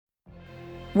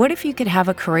What if you could have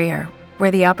a career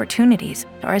where the opportunities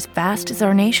are as vast as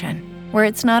our nation, where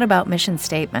it's not about mission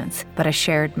statements, but a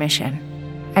shared mission?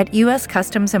 At U.S.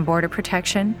 Customs and Border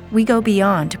Protection, we go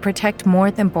beyond to protect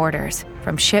more than borders.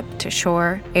 From ship to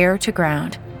shore, air to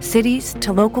ground, cities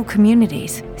to local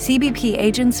communities, CBP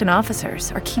agents and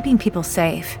officers are keeping people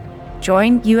safe.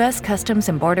 Join U.S. Customs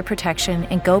and Border Protection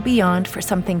and go beyond for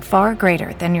something far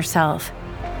greater than yourself.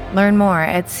 Learn more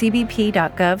at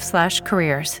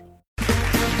cbp.gov/careers.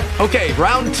 Okay,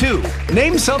 round two.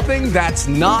 Name something that's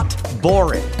not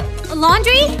boring. A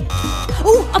laundry?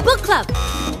 Ooh, a book club.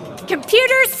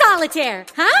 Computer solitaire,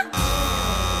 huh?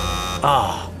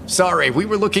 Ah, sorry, we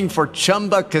were looking for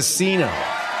Chumba Casino.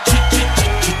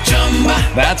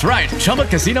 That's right,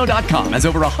 ChumbaCasino.com has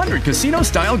over 100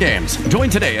 casino-style games.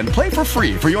 Join today and play for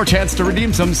free for your chance to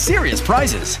redeem some serious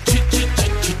prizes.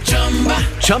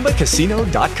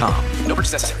 ChumbaCasino.com. No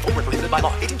purchase necessary. Void where prohibited by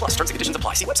law. 18+ terms and conditions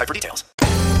apply. See website for details.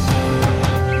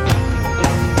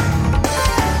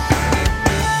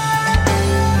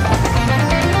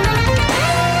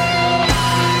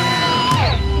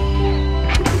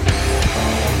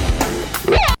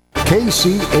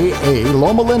 KCAA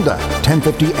Loma Linda,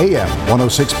 1050 AM,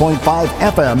 106.5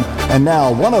 FM, and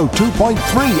now 102.3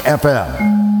 FM.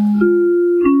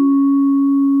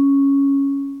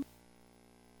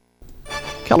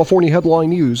 California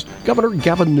headline news. Governor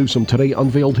Gavin Newsom today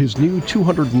unveiled his new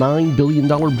 $209 billion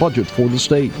budget for the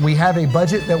state. We have a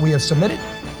budget that we have submitted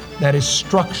that is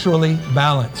structurally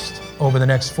balanced over the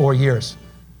next 4 years.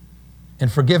 And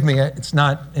forgive me, it's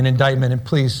not an indictment, and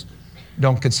please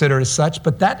don't consider it as such,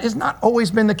 but that has not always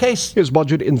been the case. His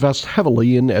budget invests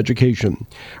heavily in education.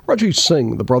 Rajesh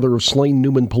Singh, the brother of slain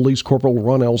Newman Police Corporal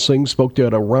Ron L. Singh, spoke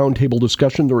at a roundtable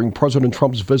discussion during President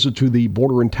Trump's visit to the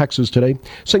border in Texas today.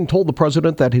 Singh told the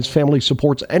president that his family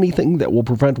supports anything that will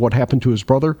prevent what happened to his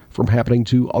brother from happening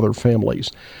to other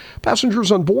families.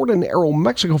 Passengers on board an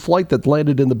Aeromexico flight that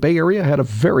landed in the Bay Area had a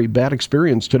very bad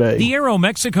experience today. The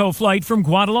Aeromexico flight from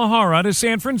Guadalajara to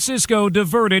San Francisco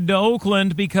diverted to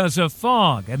Oakland because of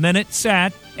fog, and then it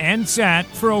sat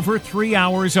for over 3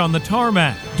 hours on the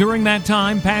tarmac. During that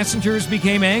time, passengers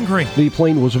became angry. The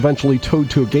plane was eventually towed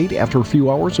to a gate after a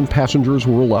few hours, and passengers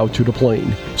were allowed to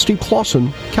deplane. Steve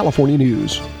Clausen, California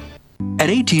News.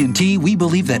 At AT&T, we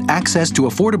believe that access to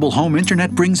affordable home internet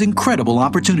brings incredible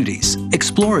opportunities.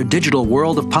 Explore a digital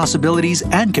world of possibilities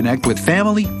and connect with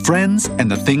family, friends, and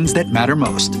the things that matter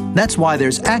most. That's why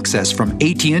there's access from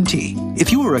AT&T.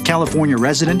 If you are a California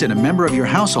resident and a member of your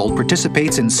household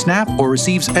participates in SNAP or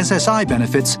receives SSI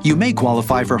benefits, you may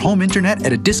qualify for home internet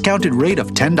at a discounted rate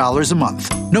of $10 a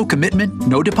month. No commitment,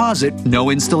 no deposit,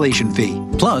 no installation fee.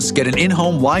 Plus, get an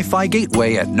in-home Wi-Fi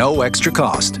gateway at no extra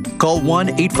cost. Call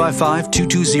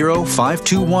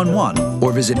 1-855-220-5211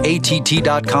 or visit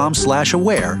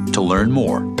att.com/aware to learn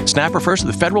more. SNAP refers to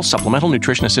the Federal Supplemental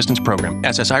Nutrition Assistance Program.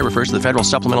 SSI refers to the Federal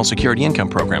Supplemental Security Income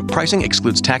Program. Pricing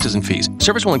excludes taxes and fees.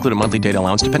 Service will include a monthly data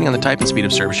allowance depending on the type and speed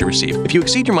of service you receive. If you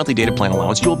exceed your monthly data plan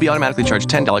allowance, you will be automatically charged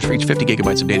 $10 for each 50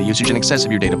 gigabytes of data usage in excess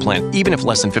of your data plan, even if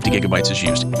less than 50 gigabytes is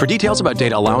used. For details about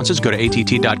data allowances, go to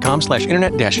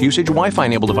att.com/internet-usage. Wi-Fi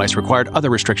enabled device required.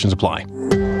 Other restrictions apply.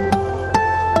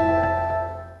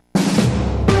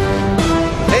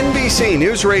 NBC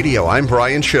News Radio, I'm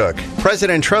Brian Shook.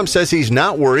 President Trump says he's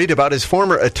not worried about his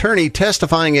former attorney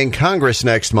testifying in Congress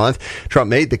next month. Trump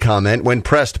made the comment when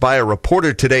pressed by a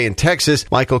reporter today in Texas.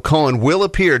 Michael Cohen will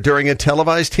appear during a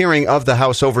televised hearing of the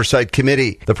House Oversight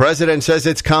Committee. The president says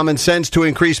it's common sense to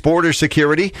increase border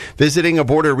security. Visiting a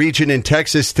border region in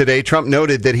Texas today, Trump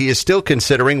noted that he is still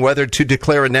considering whether to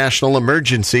declare a national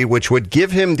emergency, which would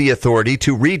give him the authority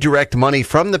to redirect money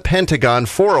from the Pentagon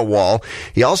for a wall.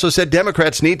 He also said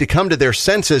Democrats need to come to their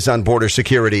senses on border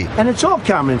security. And it's all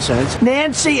common sense.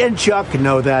 Nancy and Chuck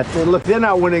know that. Look, they're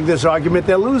not winning this argument.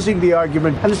 They're losing the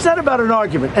argument. And it's not about an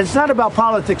argument. It's not about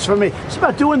politics for me. It's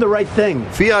about doing the right thing.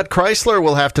 Fiat Chrysler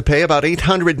will have to pay about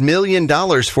 $800 million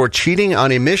for cheating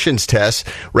on emissions tests.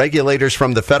 Regulators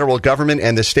from the federal government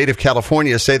and the state of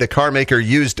California say the car maker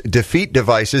used defeat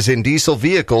devices in diesel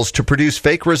vehicles to produce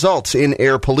fake results in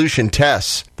air pollution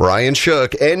tests. Brian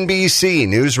Shook, NBC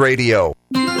News Radio.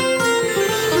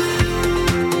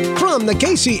 From the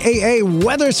KCAA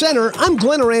Weather Center, I'm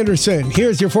Glenn Anderson.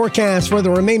 Here's your forecast for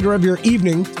the remainder of your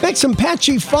evening. Expect some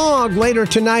patchy fog later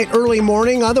tonight, early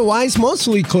morning. Otherwise,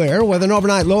 mostly clear with an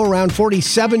overnight low around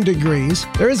 47 degrees.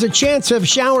 There is a chance of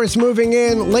showers moving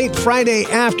in late Friday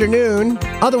afternoon.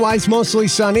 Otherwise, mostly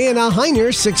sunny and a high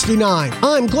near 69.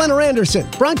 I'm Glenn Anderson,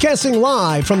 broadcasting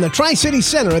live from the Tri-City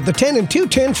Center at the 10 and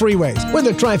 210 freeways. With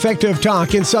a trifecta of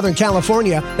talk in Southern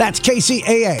California, that's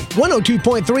KCAA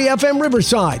 102.3 FM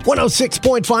Riverside, 106.5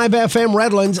 106.5 FM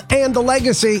Redlands, and The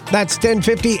Legacy. That's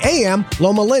 1050 AM,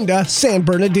 Loma Linda, San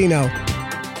Bernardino.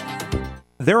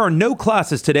 There are no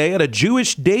classes today at a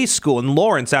Jewish day school in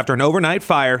Lawrence after an overnight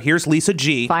fire. Here's Lisa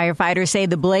G. Firefighters say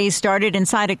the blaze started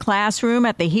inside a classroom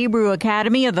at the Hebrew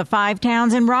Academy of the Five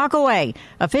Towns in Rockaway.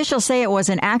 Officials say it was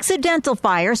an accidental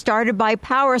fire started by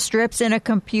power strips in a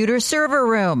computer server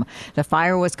room. The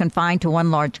fire was confined to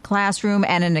one large classroom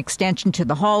and an extension to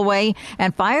the hallway,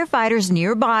 and firefighters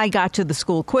nearby got to the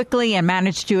school quickly and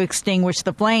managed to extinguish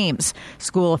the flames.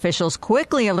 School officials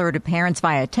quickly alerted parents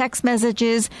via text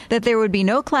messages that there would be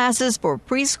no classes for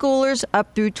preschoolers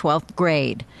up through 12th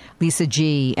grade. Lisa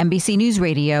G., NBC News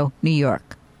Radio, New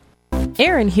York.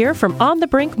 Erin here from On the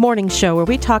Brink Morning Show, where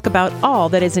we talk about all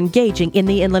that is engaging in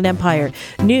the Inland Empire.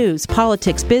 News,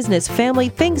 politics, business, family,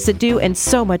 things to do, and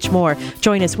so much more.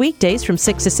 Join us weekdays from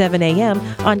 6 to 7 a.m.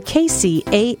 on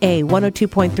KCAA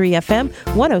 102.3 FM,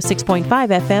 106.5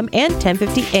 FM, and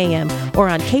 1050 a.m. or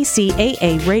on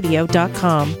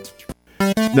kcaaradio.com.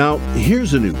 Now,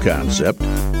 here's a new concept.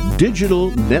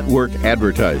 Digital network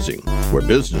advertising, where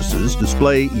businesses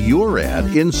display your ad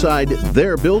inside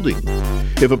their building.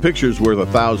 If a picture's worth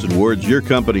 1,000 words, your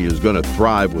company is going to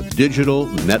thrive with digital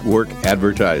network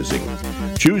advertising.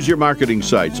 Choose your marketing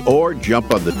sites or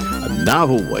jump on a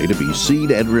novel way to be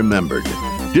seen and remembered.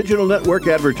 Digital network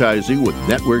advertising with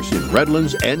networks in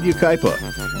Redlands and Yucaipa.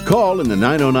 Call in the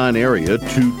 909 area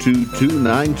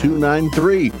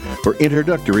 222-9293 for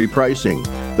introductory pricing.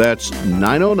 That's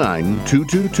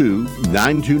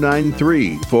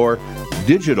 909-222-9293 for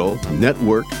digital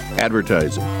network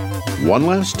advertising. One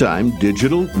last time,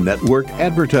 digital network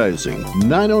advertising.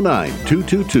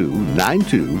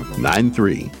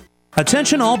 909-222-9293.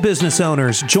 Attention all business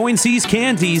owners. Join C's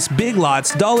Candies, Big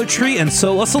Lots, Dollar Tree, and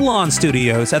Sola Salon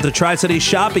Studios at the Tri-City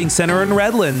Shopping Center in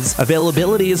Redlands.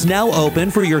 Availability is now open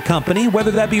for your company,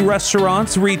 whether that be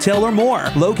restaurants, retail, or more.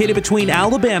 Located between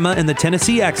Alabama and the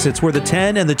Tennessee exits where the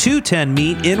 10 and the 210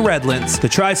 meet in Redlands. The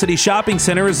Tri-City Shopping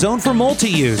Center is zoned for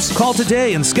multi-use. Call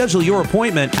today and schedule your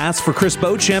appointment. Ask for Chris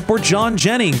Beauchamp or John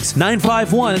Jennings.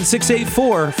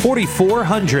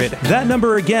 951-684-4400. That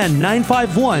number again,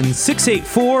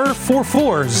 951-684-4400.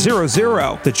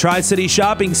 The Tri-City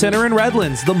Shopping Center in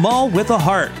Redlands, the mall with a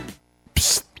heart.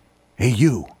 Psst. Hey,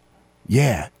 you.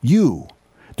 Yeah, you.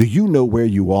 Do you know where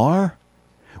you are?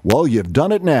 Well, you've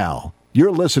done it now.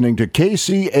 You're listening to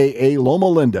KCAA Loma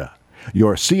Linda,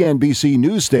 your CNBC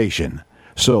news station.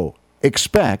 So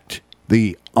expect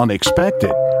the unexpected.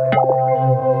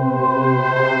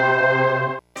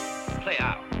 Play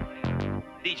out.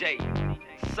 DJ,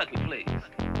 suck me, please.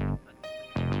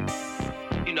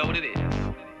 You know what it is.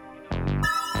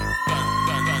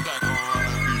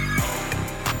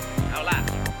 Out loud.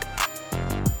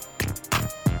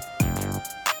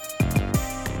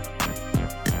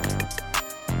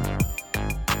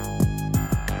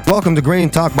 Welcome to Green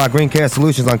Talk by Green Care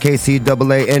Solutions on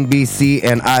KCAA, NBC,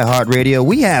 and iHeartRadio.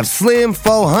 We have Slim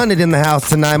 400 in the house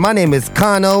tonight. My name is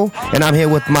Kano, and I'm here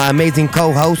with my amazing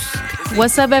co-host.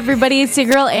 What's up, everybody? It's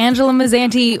your girl, Angela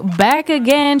Mazzanti, back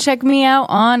again. Check me out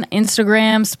on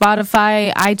Instagram,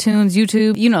 Spotify, iTunes,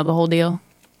 YouTube. You know the whole deal.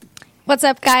 What's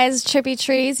up, guys? Trippy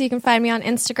Trees. You can find me on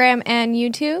Instagram and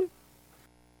YouTube.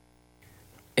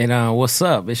 And what's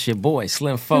up? It's your boy,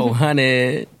 Slim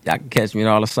 400. Y'all can catch me on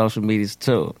all the social medias,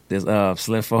 too. There's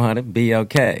Slim 400,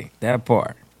 BLK, that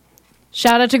part.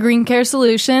 Shout out to Green Care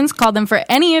Solutions. Call them for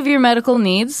any of your medical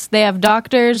needs. They have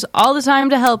doctors all the time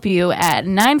to help you at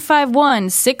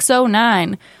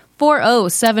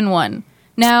 951-609-4071.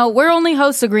 Now, we're only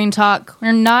hosts of Green Talk.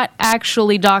 We're not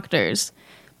actually doctors.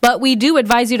 But we do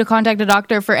advise you to contact a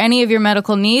doctor for any of your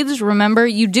medical needs. Remember,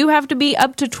 you do have to be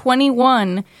up to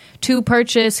 21 to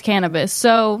purchase cannabis.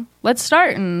 So let's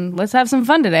start and let's have some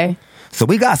fun today. So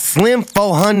we got Slim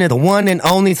 400, the one and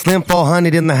only Slim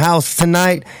 400 in the house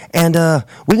tonight. And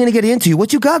we're going to get into you.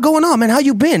 What you got going on, man? How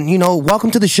you been? You know, welcome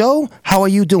to the show. How are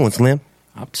you doing, Slim?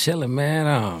 I'm chilling,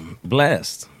 man.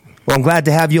 Blessed. Well, I'm glad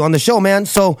to have you on the show, man.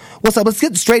 So what's up? Let's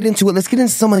get straight into it. Let's get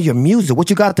into some of your music. What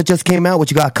you got that just came out?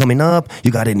 What you got coming up? You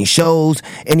got any shows?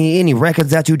 Any records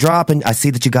that you drop? And I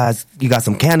see that you got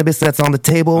some cannabis that's on the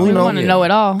table. I want to know it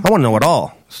all. I want to know it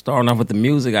all. Starting off with the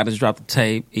music, I just dropped the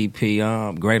tape, EP,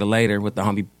 Greater Later with the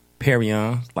homie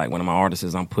Perion, like one of my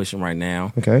artists I'm pushing right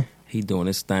now. Okay. He doing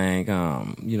his thing,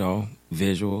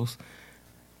 visuals.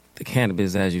 The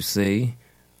cannabis, as you see.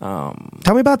 Tell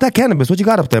me about that cannabis. What you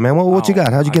got up there, man? What you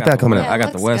got? How'd you get that coming up? I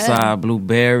got the West Side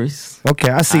Blueberries. Okay,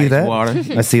 I see that. Water.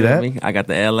 I see that. I got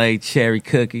the LA Cherry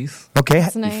Cookies. Okay.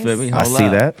 That's nice. You feel me? I see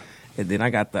that. And then I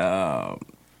got the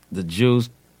juice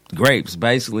grapes,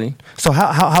 basically. So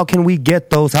how can we get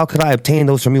those? How could I obtain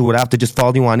those from you? Would I have to just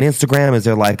follow you on Instagram? Is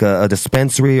there like a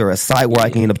dispensary or a site where I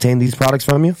can obtain these products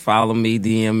from you? Follow me,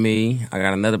 DM me. I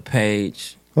got another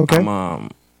page. Okay. I'm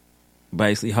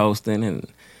basically hosting and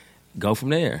go from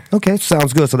there. Okay,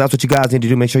 sounds good. So that's what you guys need to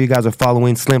do. Make sure you guys are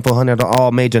following Slim 400 on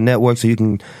all major networks so you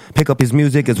can pick up his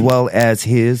music as well as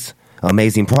his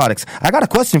amazing products. I got a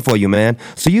question for you, man.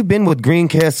 So you've been with Green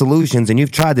Care Solutions and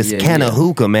you've tried this Canna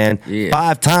Hookah, man. Yeah.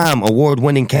 5-time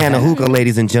award-winning Canna Hookah,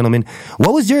 ladies and gentlemen.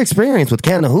 What was your experience with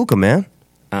Canna Hookah, man?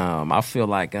 I feel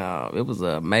like it was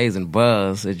an amazing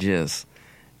buzz. It's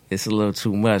a little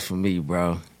too much for me,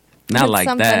 bro. Not It's like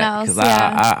something that, else, because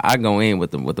I go in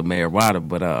with the marijuana,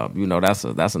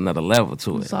 but that's another level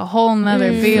to it. It's a whole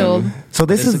nother field. So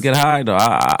this It's is a good high though.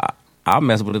 I'll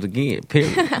mess with it again.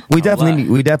 Period. We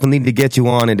definitely need to get you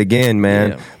on it again,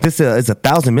 man. Yeah. This is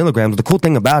 1,000 milligrams. The cool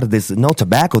thing about it is no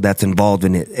tobacco that's involved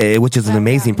in it, which is an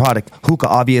amazing product. Hookah,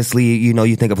 obviously,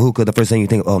 you think of hookah, the first thing you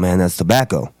think, oh man, that's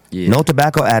tobacco. Yeah. No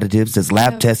tobacco additives. It's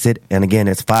lab tested, and again,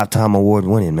 it's 5-time award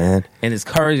winning, man. And it's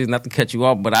crazy, not to cut you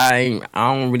off, but I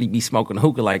don't really be smoking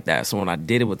hookah like that. So when I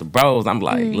did it with the bros, I'm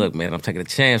like, look, man, I'm taking a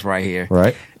chance right here.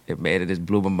 Right. It just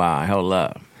blew my mind. Hold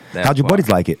up. How'd your buddies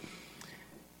like it?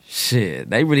 Shit,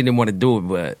 they really didn't want to do it,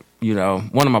 but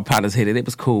one of my partners hit it. It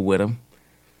was cool with them,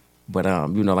 but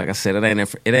like I said, it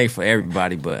ain't for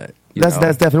everybody. But that's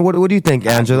definitely. What do you think,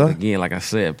 Angela? Again, like I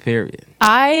said, period.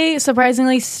 I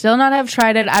surprisingly still not have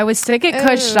tried it. I was sick at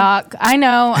Kush Stock. I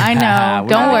know.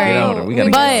 Don't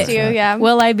worry. But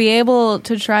will I be able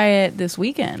to try it this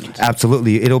weekend?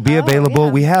 Absolutely, it'll be available.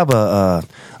 We have a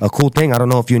cool thing. I don't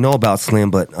know if you know about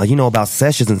Slim, but you know about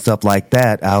sessions and stuff like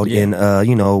that out in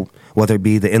whether it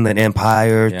be the Inland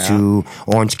Empire to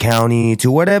Orange County to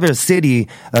whatever city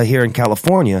here in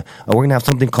California. We're going to have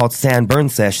something called San Bern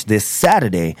Sesh this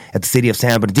Saturday at the city of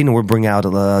San Bernardino. We're bringing out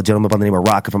a gentleman by the name of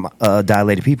Rocket from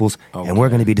Dilated Peoples, and we're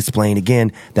going to be displaying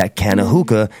again that Canna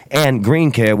Hookah, and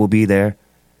Green Care will be there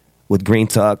with Green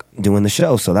Talk doing the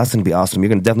show. So that's going to be awesome.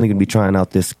 You're definitely going to be trying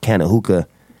out this Canna Hookah.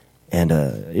 And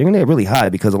you're going to get really high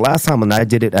because the last time when I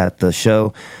did it at the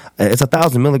show, it's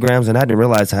 1,000 milligrams, and I didn't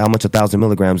realize how much 1,000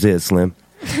 milligrams is, Slim.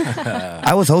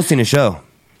 I was hosting a show.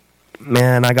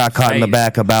 Man, I got caught in the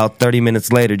back about 30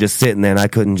 minutes later just sitting there, and I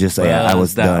couldn't just say I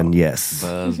was done. Yes.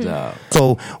 Buzzed out.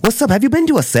 So, what's up? Have you been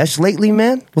to a sesh lately,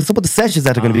 man? What's up with the sessions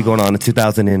that are going to be going on in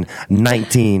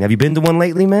 2019? Have you been to one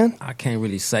lately, man? I can't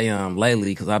really say lately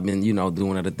because I've been,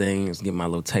 doing other things, getting my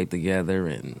little tape together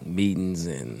and meetings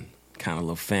and kind of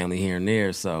little family here and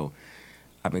there, so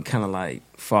I've been kind of like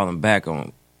falling back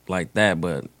on like that.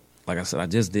 But like I said, I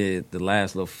just did the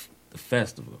last the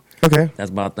festival. Okay, that's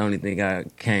about the only thing I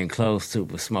came close to,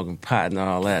 but smoking pot and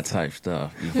all that type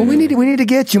stuff. Well, we need to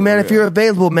get you, man. If you're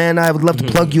available, man, I would love to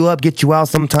plug you up, get you out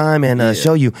sometime, and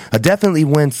show you. Definitely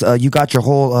once you got your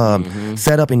whole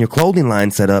set up and your clothing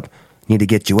line set up, need to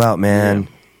get you out, man.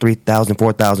 3,000,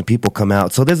 4,000 people come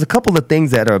out. So there's a couple of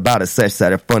things that are about a sesh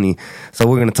that are funny. So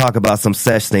we're going to talk about some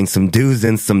sesh things, some do's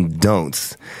and some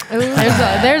don'ts.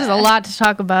 There's a lot to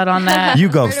talk about on that. You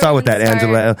go. Start with that,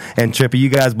 Angela and Trippy. You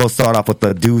guys both start off with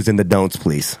the do's and the don'ts,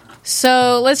 please.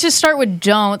 So let's just start with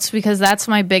don'ts because that's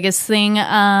my biggest thing.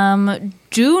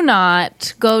 Do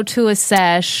not go to a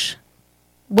sesh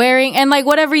wearing, and like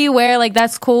whatever you wear, like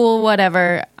that's cool,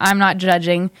 whatever. I'm not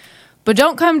judging. But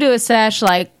don't come to a sesh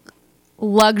like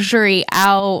luxury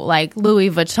out, like Louis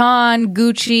Vuitton,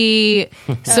 Gucci,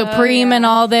 Supreme, and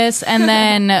all this, and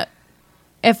then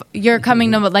if you're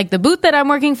coming to like the booth that I'm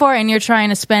working for and you're trying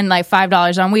to spend like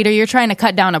 $5 on weed, or you're trying to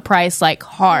cut down a price like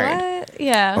hard. What?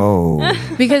 Yeah.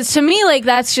 Oh. Because to me, like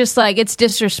that's just like it's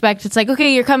disrespect. It's like,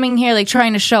 okay, you're coming here like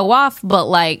trying to show off, but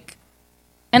like,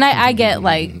 and I get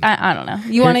like I don't know.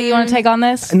 You want to take on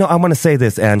this? No, I want to say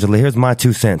this, Angela. Here's my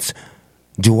 2 cents.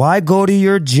 Do I go to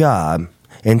your job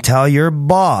and tell your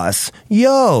boss,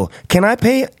 yo, can I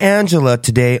pay Angela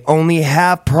today only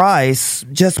half price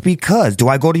just because? Do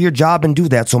I go to your job and do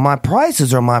that? So my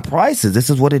prices are my prices.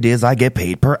 This is what it is. I get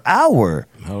paid per hour.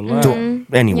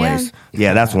 Anyways,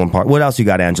 yeah, that's one part. What else you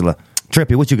got, Angela?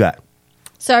 Trippy, what you got?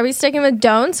 So are we sticking with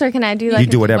don'ts, or can I do like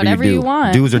you do whatever you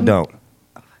want? Do's or don't?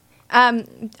 All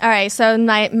right. So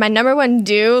my number one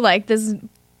do, like this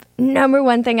number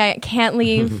one thing I can't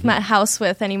leave my house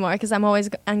with anymore because I'm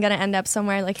gonna end up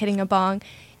somewhere like hitting a bong.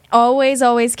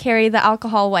 Always carry the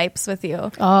alcohol wipes with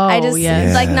you.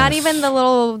 Yes. Like not even the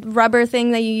little rubber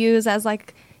thing that you use as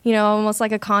like, almost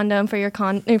like a condom for your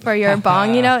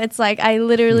bong. It's like I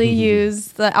literally use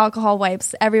the alcohol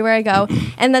wipes everywhere I go,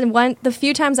 and then the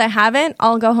few times I haven't,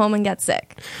 I'll go home and get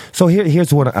sick. So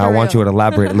here's what I want you to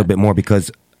elaborate a little bit more,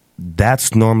 because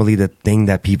that's normally the thing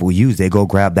that people use. They go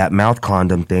grab that mouth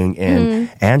condom thing, and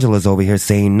Angela's over here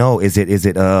saying no. Is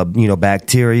it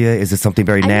bacteria? Is it something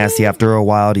very nasty after a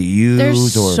while to use?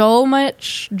 There's so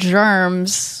much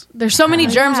germs. There's so many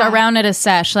germs around at a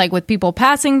sesh, like with people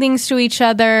passing things to each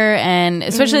other, and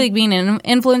especially like being an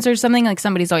influencer or something, like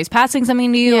somebody's always passing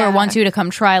something to you or wants you to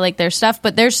come try like their stuff.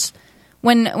 But there's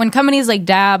when companies like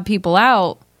dab people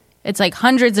out, it's like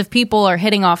hundreds of people are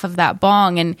hitting off of that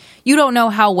bong, and you don't know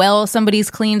how well somebody's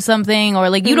cleaned something, or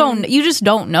like you just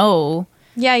don't know.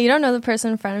 Yeah, you don't know the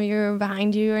person in front of you or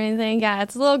behind you or anything. Yeah,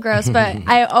 it's a little gross, but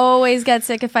I always get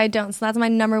sick if I don't. So that's my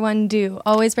number one do.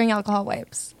 Always bring alcohol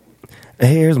wipes.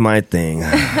 Here's my thing.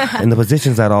 In the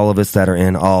positions that all of us that are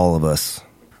in, all of us,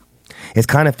 it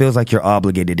kind of feels like you're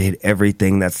obligated to hit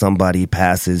everything that somebody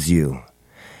passes you.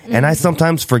 And I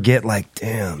sometimes forget, like,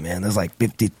 damn, man, there's like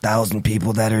 50,000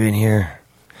 people that are in here.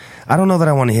 I don't know that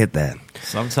I want to hit that.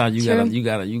 Sometimes you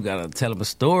gotta tell them a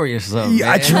story or something. Yeah,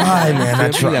 man. I try, man. I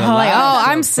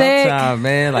try. I'm sick. Sometimes,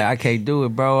 man, like I can't do it,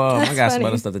 bro. I got some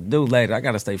other stuff to do later. I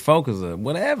gotta stay focused or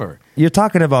whatever. You're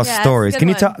talking about stories. Can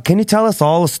you tell us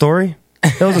all a story?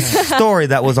 There was a story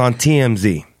that was on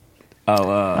TMZ.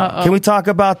 Can we talk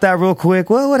about that real quick?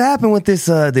 Well, what happened with this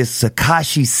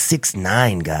Tekashi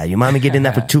 6ix9ine guy? You mind me getting in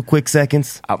that for 2 quick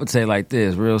seconds? I would say like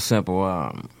this, real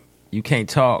simple. You can't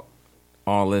talk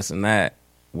all this and that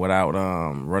without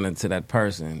running to that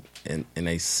person in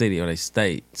a city or a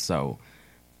state. So,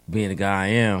 being the guy I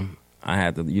am, I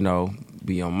had to,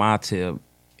 be on my tip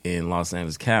in Los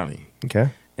Angeles County. Okay.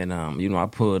 And I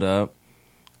pulled up,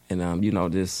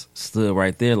 and just stood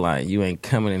right there like, you ain't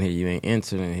coming in here, you ain't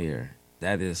entering here.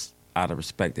 That is out of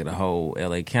respect to the whole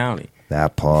LA County.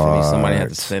 That part. Somebody had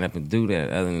to stand up and do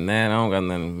that. Other than that, I don't got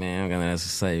nothing, man. I don't got nothing else to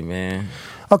say, man.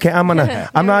 Okay, I'm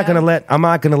not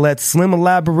gonna let Slim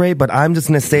elaborate, but I'm just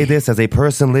gonna say this as a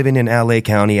person living in LA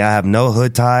County. I have no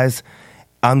hood ties.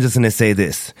 I'm just gonna say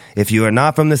this: if you are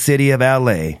not from the city of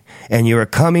LA and you are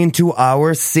coming to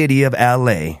our city of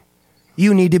LA,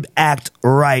 you need to act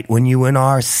right when you in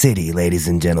our city, ladies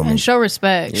and gentlemen. And show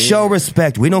respect. Show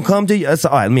respect. We don't come to you. All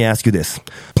right, let me ask you this.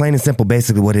 Plain and simple,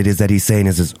 basically what it is that he's saying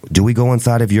is do we go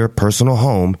inside of your personal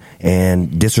home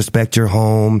and disrespect your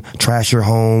home, trash your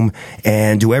home,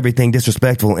 and do everything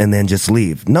disrespectful and then just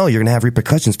leave? No, you're going to have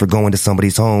repercussions for going to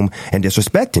somebody's home and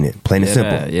disrespecting it. Plain and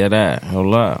simple. That.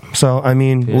 Hold up. So, I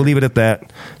mean, we'll leave it at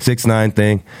that. 6ix9ine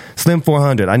thing. Slim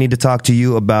 400, I need to talk to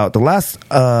you about the last,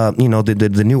 the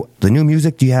new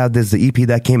music. Do you have the EP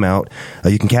that came out?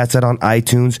 You can catch that on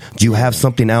iTunes. Do you have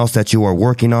something else that you are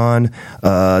working on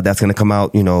that's going to come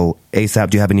out, ASAP?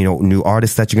 Do you have any new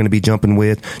artists that you're going to be jumping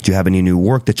with? Do you have any new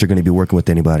work that you're going to be working with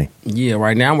anybody? Yeah,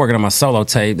 right now I'm working on my solo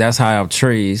tape. That's High Up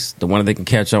Trees. The one that they can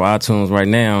catch on iTunes right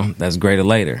now, that's Greater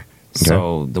Later. Okay.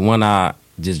 So the one I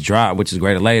just dropped, which is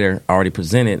Greater Later, I already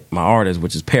presented my artist,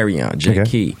 which is Perion, J.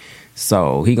 Key.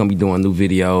 So he going to be doing new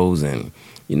videos and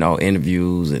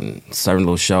interviews and certain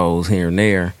little shows here and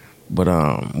there. But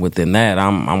within that,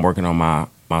 I'm working on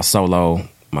my solo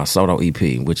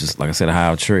EP, which is, like I said, High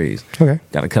Up Trees. Okay.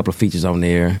 Got a couple of features on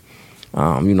there.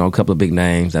 A couple of big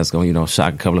names that's going to,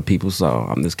 shock a couple of people. So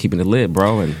I'm just keeping it lit,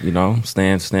 bro, and,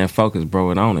 staying focused,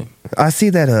 bro, and on it. I see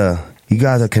that you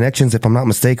guys have connections, if I'm not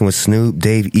mistaken, with Snoop,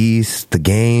 Dave East, The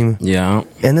Game. Yeah.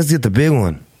 And let's get the big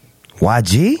one.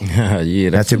 YG? Yeah,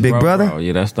 that's your big brother? Bro.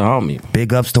 Yeah, that's the homie.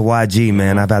 Big ups to YG,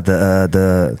 man. I've had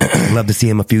the love to see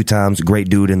him a few times. Great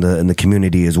dude in the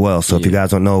community as well. So if you guys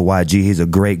don't know YG, he's a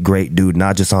great dude,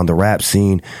 not just on the rap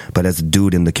scene, but as a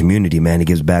dude in the community, man. He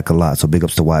gives back a lot. So big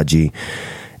ups to YG.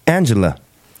 Angela,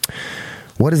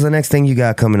 what is the next thing you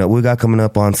got coming up? We got coming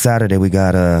up on Saturday. We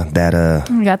got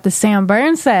We got the Sam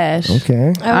Burns sesh.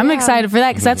 Okay. I'm excited for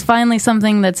that because that's finally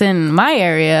something that's in my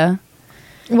area.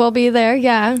 We'll be there,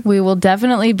 yeah. We will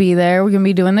definitely be there. We're going to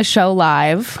be doing the show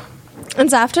live.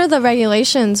 It's after the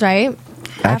regulations, right?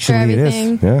 Actually, after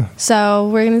everything. It is. Yeah. So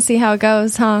we're going to see how it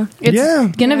goes, huh?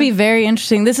 It's going to be very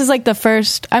interesting. This is like the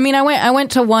first... I mean, I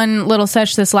went to one little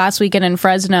sesh this last weekend in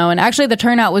Fresno, and actually the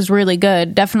turnout was really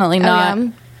good. Definitely not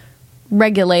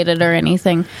regulated or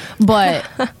anything, but...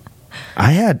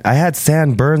 I had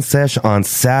Sam Burns sesh on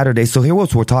Saturday. So here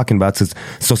what we're talking about.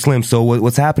 So Slim, so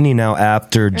what's happening now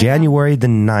after January the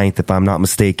 9th, if I'm not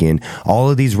mistaken, all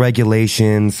of these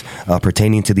regulations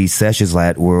pertaining to these sessions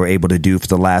that we're able to do for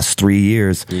the last 3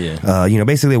 years. Yeah.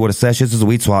 Basically what a session is a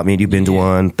weed swap meet. You've been to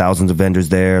one, thousands of vendors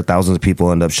there, thousands of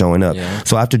people end up showing up. Yeah.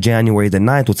 So after January the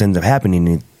 9th, what's ends up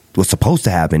happening, what's supposed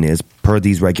to happen is, per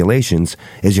these regulations,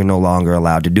 is you're no longer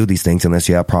allowed to do these things unless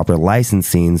you have proper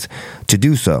licensings to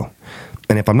do so.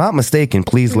 And if I'm not mistaken,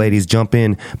 please, ladies, jump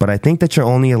in. But I think that you're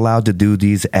only allowed to do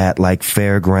these at like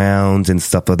fairgrounds and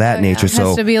stuff of that nature. It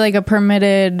has to be like a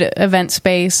permitted event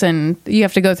space, and you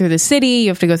have to go through the city, you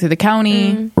have to go through the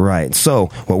county. Right. So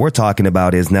what we're talking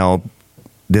about is now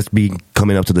this be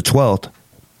coming up to the 12th.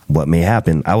 What may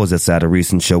happen? I was just at a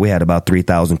recent show. We had about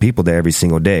 3,000 people there every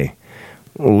single day.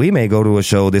 We may go to a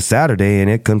show this Saturday and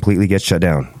it completely gets shut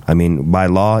down. I mean, by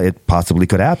law, it possibly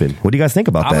could happen. What do you guys think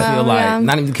about that? I feel like,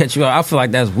 not even to catch you up, I feel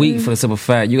like that's weak for the simple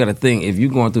fact, you got to think, if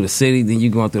you're going through the city, then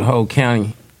you're going through the whole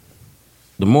county,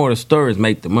 the more the stores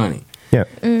make the money. Yeah.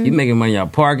 You making money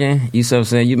off parking, you see what I'm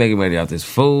saying? You making money off this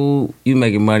food, you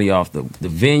making money off the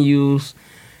venues.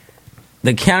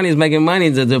 The county is making money,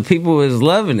 the people is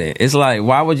loving it. It's like,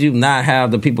 why would you not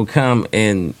have the people come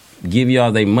and give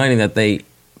y'all their money that they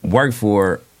work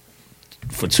for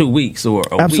 2 weeks or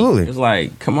a Absolutely. week? It's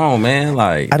like, come on, man.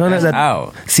 Like, I don't know that's that.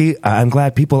 out. See, I'm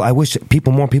glad I wish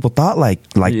more people thought like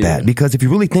that, because if you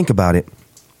really think about it,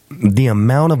 the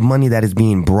amount of money that is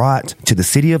being brought to the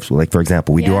city of, like, for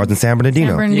example, we do ours in San Bernardino.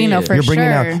 San Bernardino, for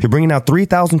you're bringing out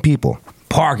 3,000 people.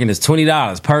 Parking is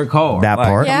 $20 per car. That like,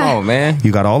 part. Come on, man.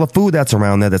 You got all the food that's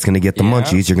around there that's going to get the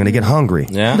munchies. You're going to get hungry.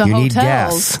 Yeah. The you need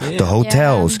hotels. gas. The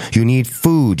hotels. You need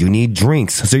food. You need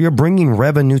drinks. So you're bringing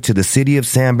revenue to the city of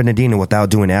San Bernardino without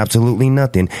doing absolutely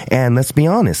nothing. And let's be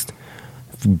honest,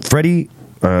 Freddie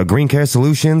Green Care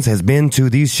Solutions has been to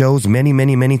these shows many,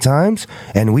 many, many times,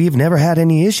 and we've never had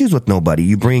any issues with nobody.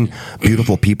 You bring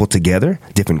beautiful people together,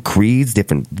 different creeds,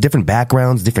 different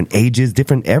backgrounds, different ages,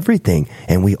 different everything,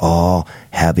 and we all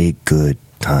have a good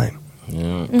time.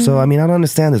 Yeah. So, I mean, I don't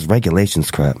understand this regulations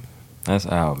crap. That's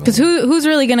out, man. Because who's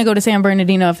really going to go to San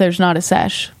Bernardino if there's not a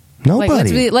sesh?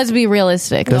 Nobody. Like, let's be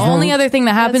realistic. There's the only no- other thing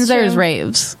that happens there is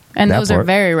raves, and That those are part.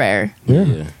 very rare.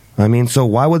 Yeah. I mean, so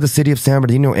why would the city of San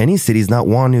Bernardino, any cities, not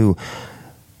want to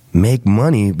make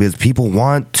money? Because people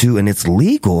want to, and it's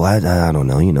legal. I don't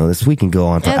know. You know, we can go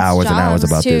on for It's hours and hours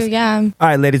jobs about too, this. yeah. All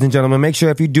right, ladies and gentlemen, make sure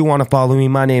if you do want to follow me,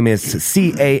 my name is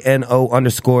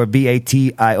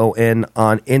CANO_VATION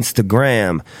on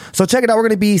Instagram. So check it out. We're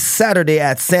going to be Saturday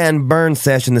at San Bern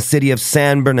Sesh in the city of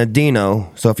San Bernardino.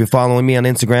 So if you're following me on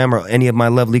Instagram or any of my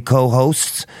lovely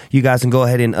co-hosts, you guys can go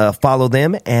ahead and follow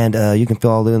them, and you can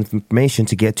fill all the information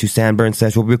to get to San Bern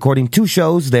Sesh. We'll be recording 2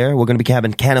 shows there. We're going to be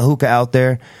having Canahookah out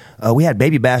there. We had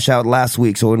Baby Bash out last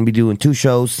week, so we're going to be doing 2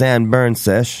 shows, San Bern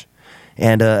Sesh.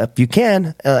 And if you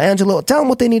can, Angelo, tell them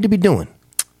what they need to be doing.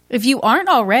 If you aren't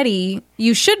already,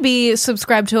 you should be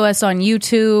subscribed to us on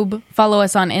YouTube. Follow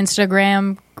us on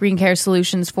Instagram, Green Care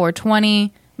Solutions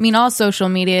 420. I mean, all social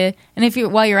media. And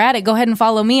while you're at it, go ahead and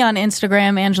follow me on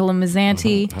Instagram, Angela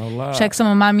Mazzanti. Check some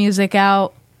of my music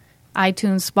out,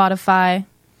 iTunes, Spotify.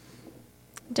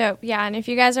 Dope. Yeah, and if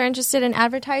you guys are interested in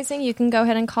advertising, you can go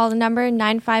ahead and call the number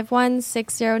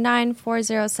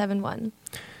 951-609-4071.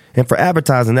 And for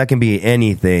advertising, that can be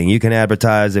anything. You can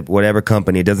advertise at whatever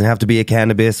company. It doesn't have to be a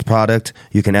cannabis product.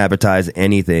 You can advertise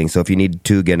anything. So if you need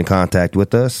to, get in contact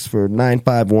with us for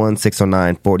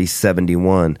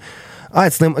 951-609-4071. All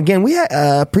right, Slim. Again, we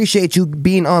appreciate you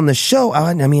being on the show.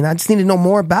 I mean, I just need to know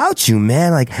more about you,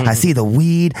 man. Like, I see the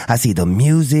weed. I see the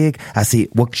music. I see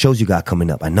what shows you got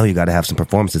coming up. I know you got to have some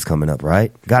performances coming up,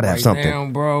 right? Got to have something. Now,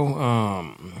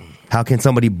 bro, How can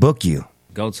somebody book you?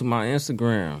 go to my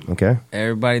Instagram. Okay.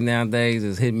 Everybody nowadays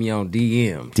is hitting me on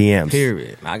DMs. DMs.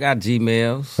 Period. I got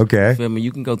Gmails. Okay. You feel me?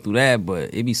 You can go through that,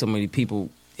 but it be so many people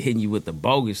hitting you with the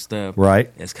bogus stuff.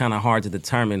 Right. It's kind of hard to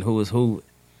determine who is who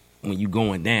when you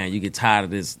going down. You get tired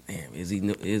of this. Damn, is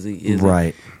he?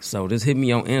 Right. So just hit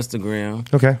me on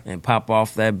Instagram. Okay. And pop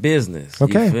off that business.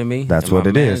 Okay. You feel me? That's and what my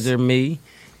it is. manager, me.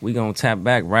 We gonna tap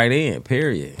back right in.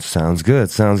 Period. Sounds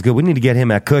good. Sounds good. We need to get him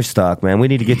at Kushstock, man. We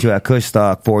need to get you at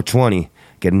Kushstock 420.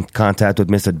 Get in contact with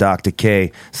Mr. Dr.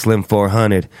 K, Slim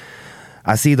 400.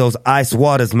 I see those ice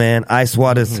waters, man. Ice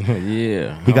waters.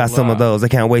 Yeah. He got some of those. I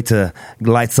can't wait to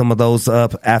light some of those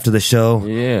up after the show.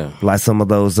 Yeah. Light some of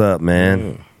those up,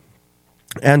 man.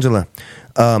 Angela,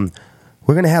 we're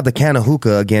going to have the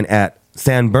Canahookah again at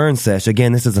San Bern Sesh.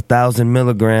 Again, this is 1,000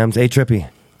 milligrams. Hey, Trippy,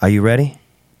 are you ready?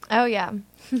 Oh, yeah.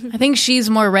 I think she's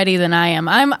more ready than I am.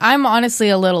 I'm honestly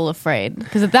a little afraid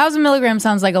because 1,000 milligrams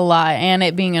sounds like a lot, and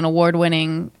it being an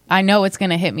award-winning, I know it's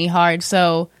going to hit me hard.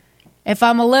 So if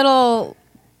I'm a little,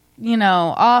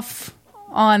 off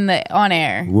on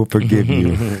air, We'll forgive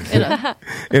you.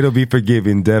 It'll be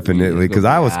forgiven, definitely. Because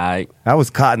I was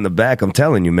caught in the back. I'm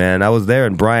telling you, man. I was there,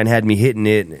 and Brian had me hitting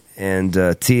it, and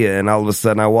Tia, and all of a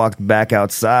sudden I walked back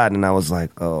outside, and I was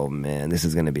like, "Oh man, this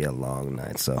is going to be a long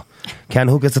night." So,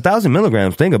 Canahookah, it's 1,000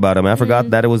 milligrams. Think about it, man. I forgot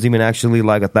that it was even actually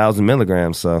like 1,000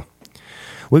 milligrams. So,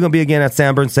 we're going to be again at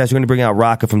Sanborn Session. We're going to bring out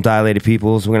Rocka from Dilated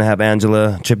Peoples. We're going to have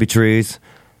Angela, Trippy Trees.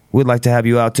 We'd like to have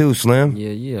you out too, Slim.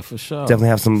 Yeah, for sure. Definitely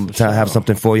have have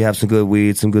something for you. Have some good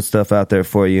weed, some good stuff out there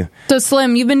for you. So,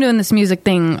 Slim, you've been doing this music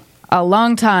thing a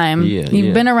long time.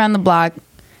 You've been around the block.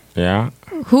 Yeah.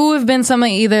 Who have been some of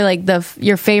either like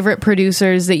your favorite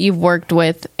producers that you've worked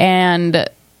with, and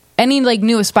any like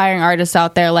new aspiring artists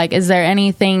out there? Like, is there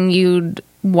anything you'd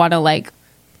want to like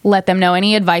let them know?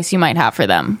 Any advice you might have for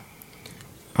them?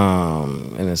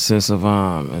 In the sense of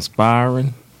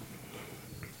inspiring,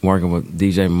 working with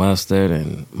DJ Mustard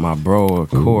and my bro,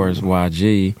 of course,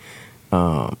 YG.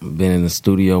 Been in the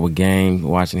studio with Game,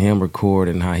 watching him record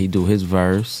and how he do his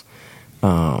verse.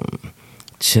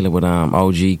 Chilling with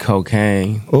OG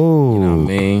Cocaine. Oh, you know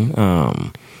what I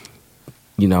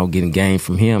mean? Getting game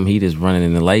from him. He just running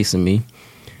in the lace of me.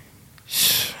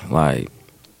 Like,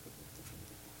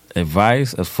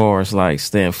 advice as far as like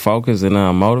staying focused and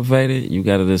motivated, you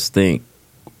gotta just think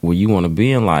where you want to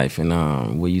be in life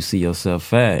and where you see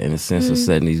yourself at in the sense of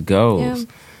setting these goals.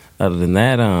 Yeah. Other than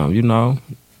that,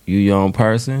 you your own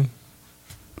person.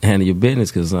 Handle your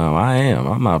business, because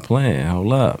I'm not playing.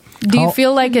 Hold up. Do you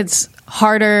feel like it's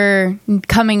harder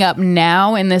coming up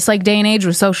now in this like day and age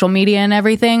with social media and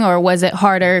everything, or was it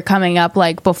harder coming up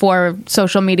like before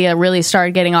social media really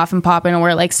started getting off and popping,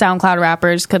 where like SoundCloud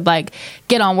rappers could like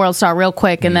get on World Star real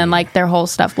quick and then like their whole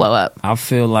stuff blow up? I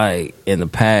feel like in the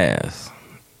past,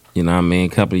 a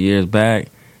couple of years back,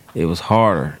 it was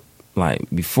harder. Like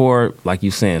before, like you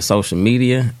saying, social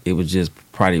media, it was just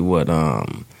probably what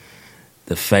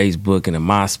the Facebook and the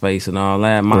MySpace and all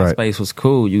that. MySpace was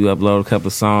cool. You upload a couple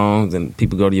of songs and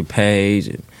people go to your page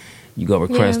and you go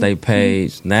request their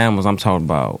page. Now I'm talking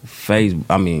about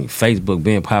Facebook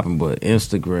being popping, but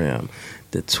Instagram,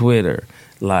 the Twitter,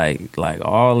 like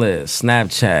all this,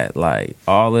 Snapchat, like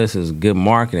all this is good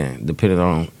marketing depending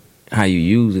on how you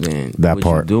use it and what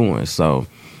you're doing. So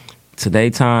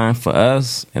today time for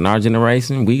us and our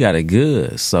generation, we got it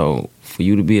good. So for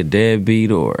you to be a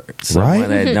deadbeat or someone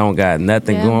that don't got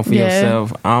nothing going for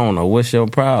yourself, I don't know what's your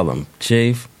problem,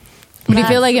 Chief. Do you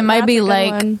feel like it might be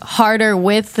like harder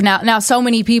with now so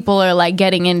many people are like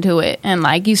getting into it, and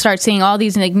like you start seeing all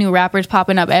these like new rappers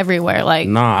popping up everywhere? Like,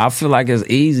 I feel like it's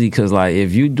easy because like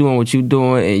if you doing what you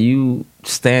doing and you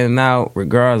standing out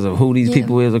regardless of who these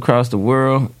people is across the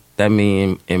world, that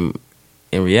mean in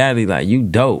reality, like you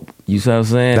dope. You see what I'm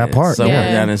saying? That part.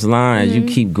 Somewhere down this line, as you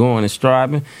keep going and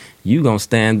striving, you gonna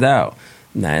stand out.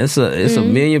 Now it's a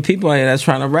million people out here that's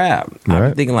trying to rap. Right.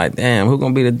 I'm thinking like, damn, who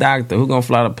gonna be the doctor? Who gonna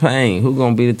fly the plane? Who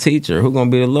gonna be the teacher? Who gonna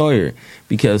be the lawyer?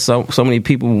 Because so many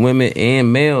people, women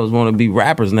and males, want to be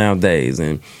rappers nowadays,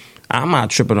 and I'm not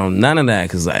tripping on none of that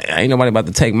because ain't nobody about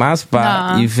to take my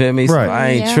spot. You feel me? Right. So I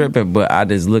ain't tripping, but I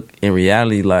just look in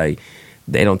reality like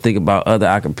they don't think about other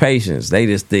occupations. They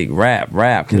just think rap.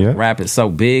 Because rap is so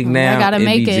big now. I gotta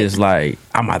make it. Just like,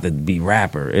 I'm about to be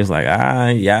rapper. It's like,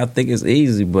 y'all think it's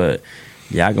easy, but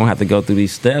y'all gonna have to go through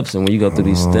these steps. And when you go through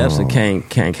these steps and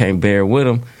can't bear with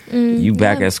them, you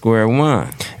back at square one.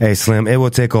 Hey, Slim, it will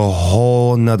take a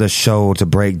whole nother show to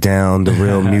break down the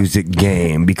real music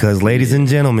game because, ladies and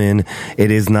gentlemen,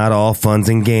 it is not all funs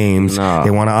and games. No.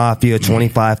 They want to offer you a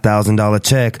 $25,000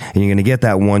 check, and you're going to get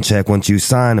that one check once you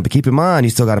sign it. But keep in mind, you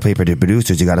still got to pay for the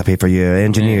producers. You got to pay for your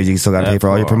engineers. You still got to pay for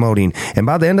all your promoting. And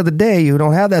by the end of the day, you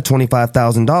don't have that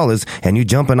 $25,000, and you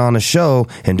jumping on a show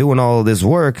and doing all of this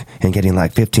work and getting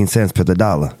like 15 cents per the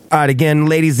dollar. All right, again,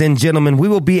 ladies and gentlemen, we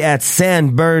will be at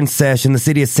Sanborn Session, the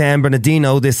city of San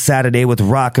Bernardino, this Saturday with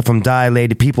Rocka from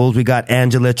Dilated Peoples. We got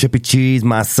Angela, Trippy Cheese,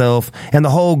 myself, and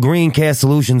the whole Green Care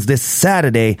Solutions this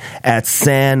Saturday at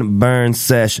Sanborn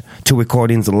Sesh. 2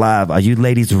 recordings live. Are you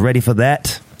ladies ready for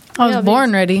that? I was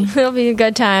born ready. It'll be a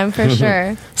good time for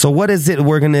sure. So what is it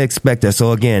we're going to expect there?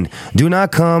 So again, do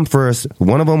not come first.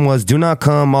 One of them was do not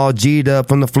come all G'd up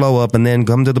from the flow up and then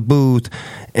come to the booth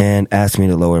and ask me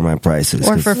to lower my prices.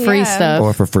 Or for free stuff.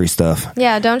 Or for free stuff.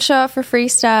 Yeah, don't show up for free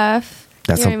stuff.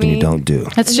 That's something you don't do.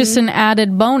 That's just an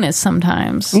added bonus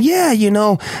sometimes. Yeah,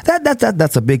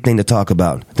 that's a big thing to talk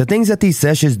about. The things that these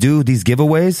sessions do, these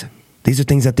giveaways, these are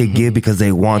things that they give because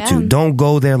they want to. Don't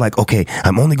go there like, okay,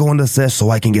 I'm only going to the sesh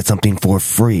so I can get something for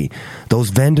free.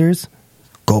 Those vendors,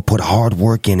 go put hard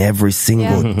work in every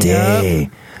single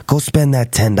day. Go spend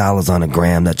that $10 on a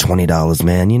gram, that $20,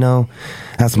 man.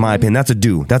 That's my opinion. That's a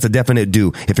do. That's a definite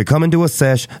do. If you're coming to a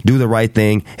sesh, do the right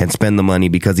thing and spend the money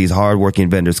because these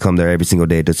hardworking vendors come there every single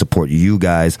day to support you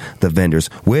guys, the vendors,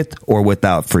 with or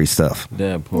without free stuff.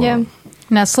 Yeah.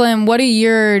 Now, Slim, what are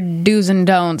your do's and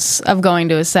don'ts of going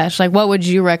to a sesh? Like, what would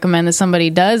you recommend that somebody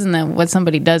does and then what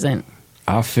somebody doesn't?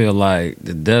 I feel like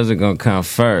the does are going to come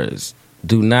first.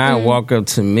 do not walk up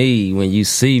to me when you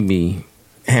see me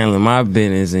handling my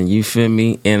business and you feel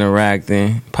me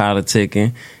interacting,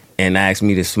 politicking, and ask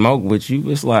me to smoke with you.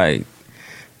 It's like,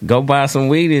 go buy some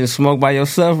weed and smoke by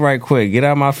yourself right quick. Get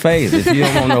out of my face. If you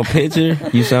don't want no picture,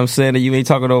 you see what I'm saying, that you ain't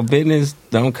talking no business,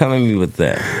 don't come at me with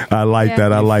that. I like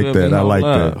that. I like that. I like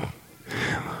that.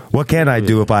 What can I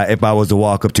do if I was to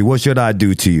walk up to you? What should I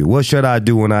do to you? What should I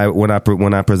do when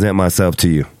I present myself to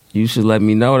you? You should let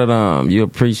me know that you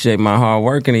appreciate my hard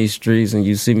work in these streets and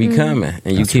you see me coming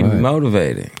and you keep me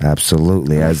motivated.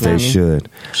 Absolutely, as they should.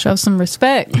 Show some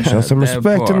respect. Show some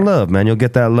respect and love, man. You'll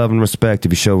get that love and respect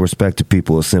if you show respect to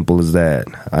people. As simple as that.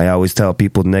 I always tell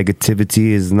people negativity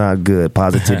is not good.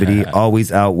 Positivity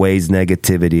always outweighs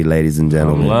negativity, ladies and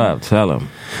gentlemen. Love, tell them.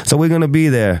 So we're going to be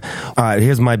there. All right,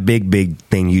 here's my big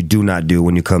thing you do not do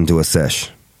when you come to a sesh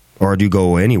or do you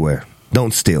go anywhere.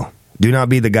 Don't steal. Do not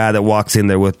be the guy that walks in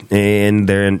there and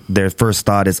their first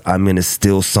thought is, I'm going to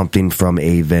steal something from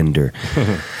a vendor.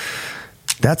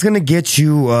 That's going to get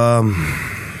you...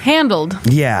 handled.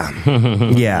 Yeah.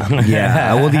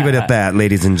 I will leave it at that,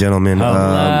 ladies and gentlemen.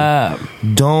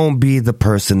 Don't be the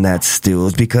person that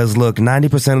steals, because look,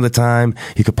 90% of the time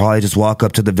you could probably just walk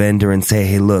up to the vendor and say,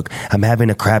 hey, look, I'm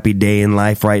having a crappy day in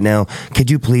life right now.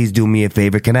 Could you please do me a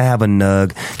favor? Can I have a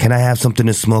nug? Can I have something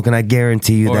to smoke? And I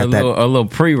guarantee you a little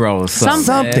pre-roll or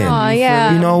something. Oh,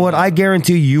 yeah. You know what? I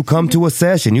guarantee you come to a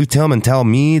session, you tell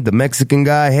me, the Mexican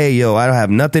guy, hey, yo, I don't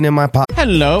have nothing in my pocket.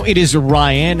 Hello, it is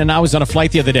Ryan, and I was on a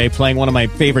flight the other day playing one of my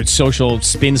favorite social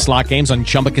spin slot games on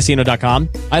ChumbaCasino.com.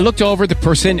 I looked over at the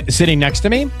person sitting next to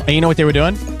me, and you know what they were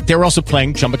doing? They were also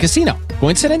playing Chumba Casino.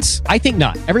 Coincidence? I think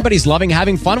not. Everybody's loving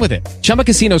having fun with it. Chumba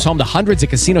Casino is home to hundreds of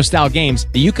casino-style games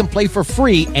that you can play for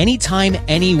free anytime,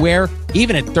 anywhere,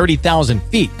 even at 30,000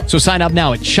 feet. So sign up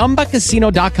now at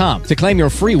ChumbaCasino.com to claim your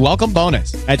free welcome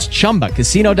bonus. That's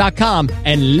ChumbaCasino.com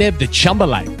and live the Chumba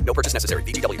life. No purchase necessary.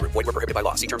 VGW. Void where prohibited by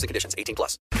law. See terms and conditions.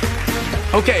 18+.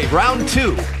 Okay, round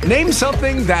two. Name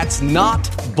something that's not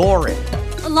boring.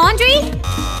 A laundry?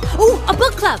 Ooh, a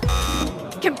book club.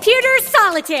 Computer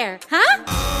solitaire, huh?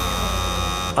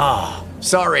 Ah,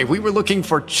 sorry. We were looking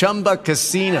for Chumba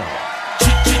Casino.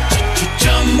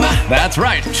 That's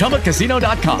right.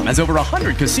 ChumbaCasino.com has over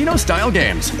 100 casino-style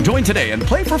games. Join today and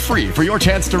play for free for your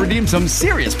chance to redeem some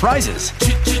serious prizes.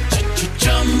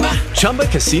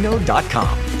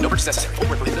 ChumbaCasino.com. No purchase necessary. Void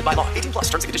where prohibited by law. 18+.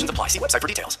 Terms and conditions apply. See website for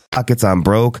details. Pockets, I'm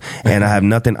broke and I have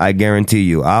nothing. I guarantee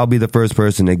you, I'll be the first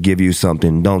person to give you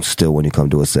something. Don't steal when you come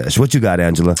to a sesh. What you got,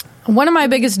 Angela? One of my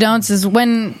biggest don'ts is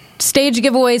when stage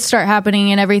giveaways start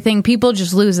happening and everything, people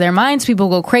just lose their minds. People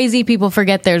go crazy. People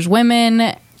forget there's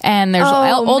women and there's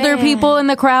older people in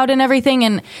the crowd and everything.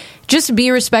 And just be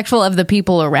respectful of the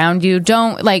people around you.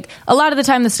 Don't, like, a lot of the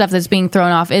time the stuff that's being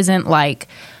thrown off isn't like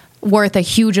worth a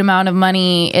huge amount of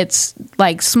money. It's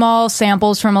like small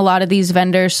samples from a lot of these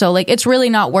vendors. So like, it's really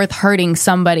not worth hurting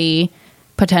somebody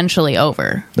potentially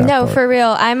over. No, for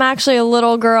real. I'm actually a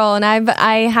little girl, and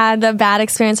I had the bad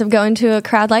experience of going to a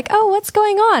crowd like, oh, what's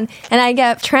going on? And I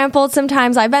get trampled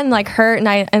sometimes. I've been like hurt, and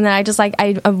then I just like,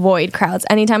 I avoid crowds.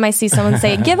 Anytime I see someone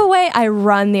say giveaway, I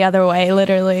run the other way,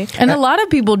 literally. And a lot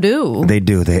of people do. They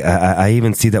do. I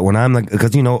even see that when I'm like,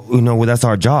 because you know, that's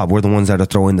our job. We're the ones that are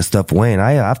throwing the stuff away, and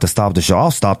I have to stop the show. I'll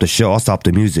stop the show. I'll stop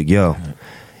the music. Yo.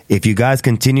 If you guys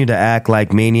continue to act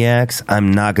like maniacs,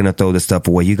 I'm not going to throw this stuff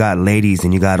away. You got ladies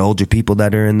and you got older people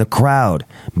that are in the crowd.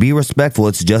 Be respectful.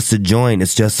 It's just a joint.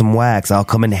 It's just some wax. I'll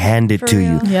come and hand it to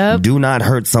you. Yep. Do not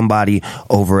hurt somebody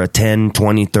over a $10,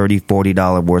 $20, $30,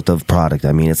 $40 worth of product.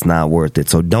 I mean, it's not worth it.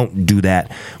 So don't do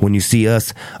that when you see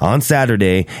us on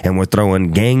Saturday and we're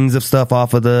throwing gangs of stuff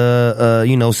off of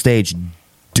the, stage.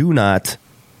 Do not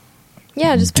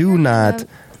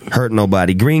hurt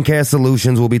nobody. Green Care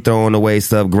Solutions will be throwing away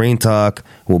stuff. Green Talk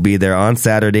will be there on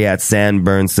Saturday at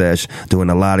Sandburn Sesh,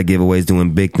 doing a lot of giveaways,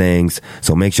 doing big things.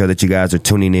 So make sure that you guys are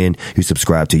tuning in. You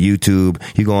subscribe to YouTube.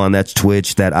 You go on that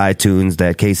Twitch, that iTunes,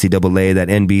 that KCAA, that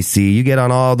NBC. You get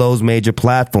on all those major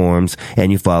platforms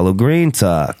and you follow Green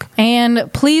Talk.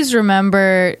 And please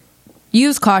remember,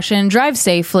 use caution, drive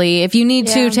safely. If you need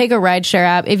to, take a rideshare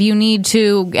app. If you need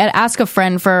to, ask a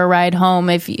friend for a ride home.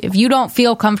 If you don't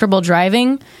feel comfortable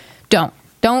driving,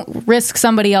 don't risk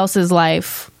somebody else's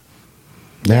life.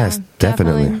 Yes,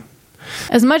 definitely.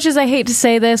 As much as I hate to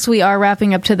say this, we are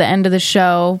wrapping up to the end of the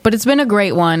show, but it's been a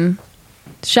great one.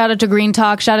 Shout out to Green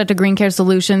Talk. Shout out to Green Care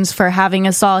Solutions for having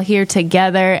us all here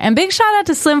together. And big shout out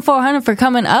to Slim 400 for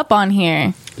coming up on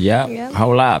here. Yep.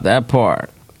 Hold up, that part.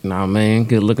 Nah, man,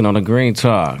 good looking on the Green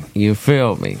Talk. You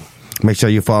feel me? Make sure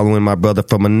you're following my brother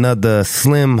from another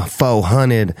Slim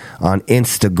 400 on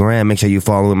Instagram. Make sure you're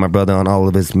following my brother on all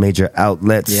of his major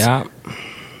outlets. Yeah.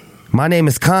 My name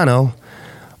is Kano.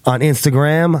 On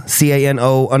Instagram,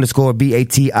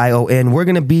 CANO_BATION. We're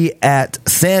going to be at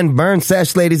San Bern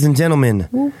Sesh, ladies and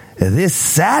gentlemen, this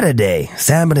Saturday.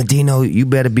 San Bernardino, you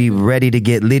better be ready to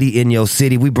get litty in your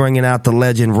city. We bringing out the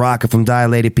legend Rocker from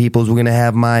Dilated Peoples. We're going to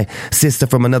have my sister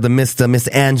from another Mr., Miss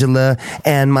Angela,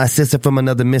 and my sister from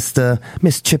another Mr.,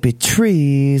 Miss Trippy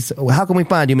Trees. How can we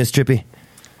find you, Miss Trippy?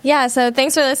 Yeah, so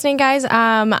thanks for listening, guys.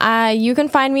 You can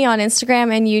find me on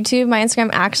Instagram and YouTube. My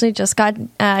Instagram actually just got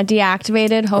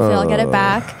deactivated. Hopefully I'll get it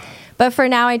back. But for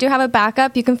now, I do have a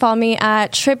backup. You can follow me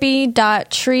at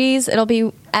trippy.trees. It'll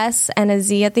be S and a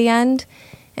Z at the end.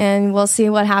 And we'll see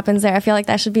what happens there. I feel like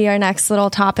that should be our next little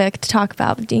topic to talk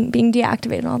about, being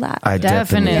deactivated and all that. I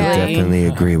definitely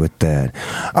agree with that.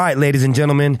 All right, ladies and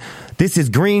gentlemen, this is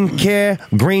Green Care,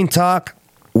 Green Talk.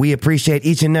 We appreciate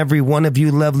each and every one of you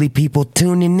lovely people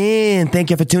tuning in.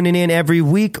 Thank you for tuning in every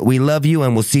week. We love you,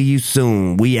 and we'll see you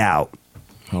soon. We out.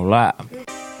 Hola.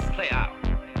 Play out.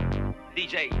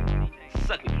 DJ,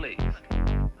 suck me, please.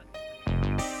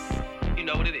 You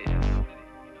know what it is.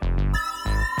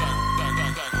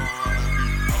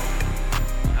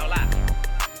 Hola.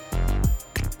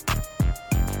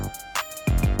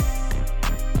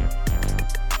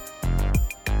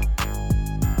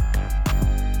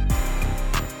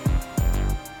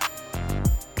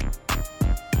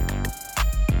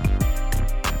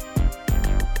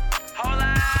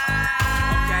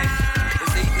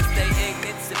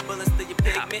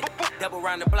 Double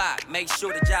round the block, make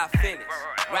sure the job finished.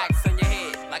 Racks on your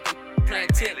head like a playing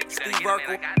tennis. Steve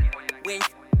Urkel, we ain't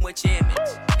with your image.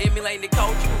 Emulating the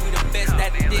culture, we the best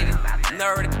that did it.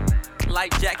 Nerd,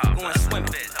 light jacket going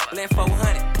swimming. Blend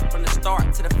 400 from the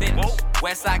start to the finish.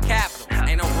 Westside Capitals,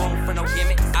 ain't no room for no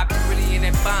gimmicks. I be really in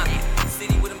that bomb,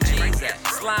 city with them G's at.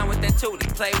 Slime with that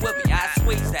tootie, play with me, I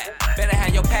squeeze that. Better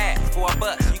have your pass for a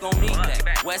bus, you gon' need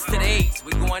that. West to the east,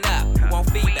 we going up, we won't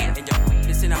feedback. And your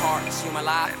it's in the heart, she my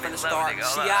life from the start.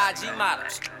 She IG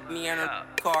models, me in her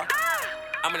car.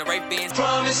 I'm in a rape Benz.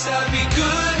 Promise I'll be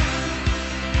good,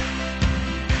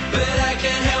 but I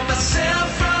can't help myself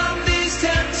from these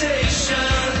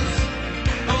temptations.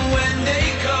 And when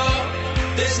they call,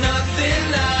 there's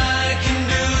nothing I can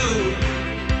do.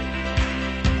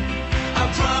 I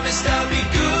promised I'll be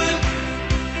good.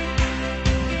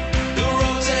 The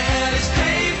road to hell is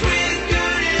paved with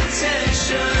good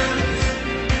intentions.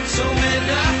 So when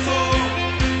I fall,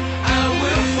 I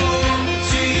will fall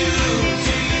to you.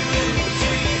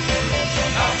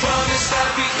 I promise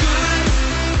I'll be good.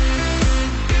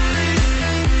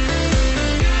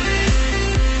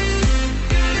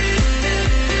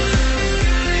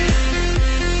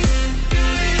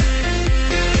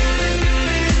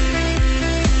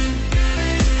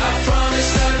 I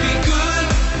promise I'll be good.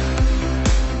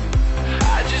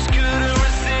 I just couldn't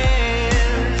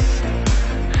resist.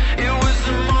 It was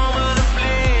the moment of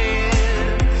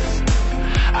bliss.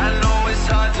 I know it's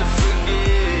hard to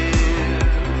forgive.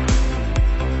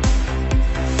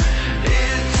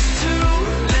 It's too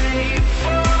late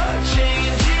for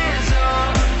changes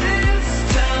all this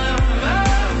time.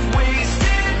 I've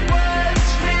wasted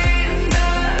what's been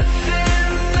nothing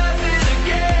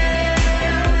again.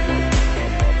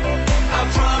 I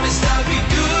promised I'll be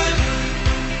good.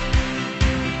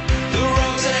 The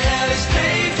road to hell is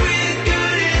paved with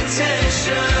good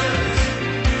intentions.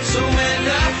 So when I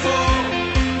fall,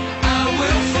 I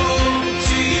will fall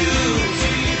to you.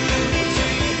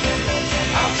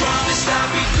 I promise I'll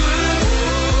be good.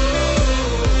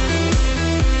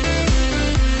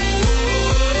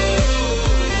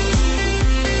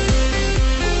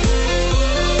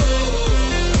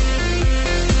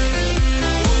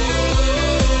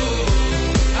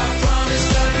 I promise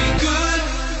I'll be good,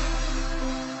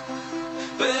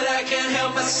 but I can't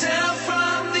help myself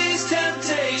from these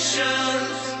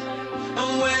temptations.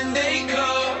 And when they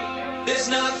call, there's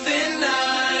nothing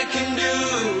I can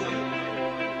do.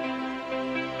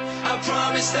 I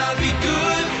promised I'll be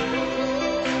good.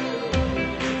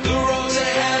 The road to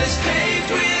hell is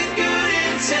paved with good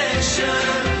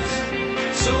intentions.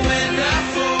 So when I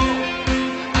fall,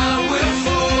 I will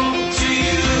fall to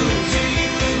you.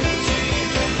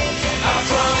 I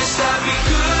promise I'll be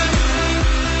good,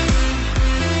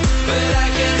 but I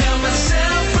can't help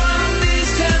myself from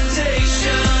these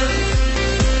temptations.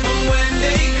 And when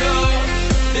they call,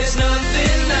 there's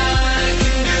nothing I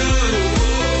can do.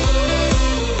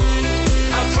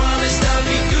 I promised I'll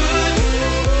be good.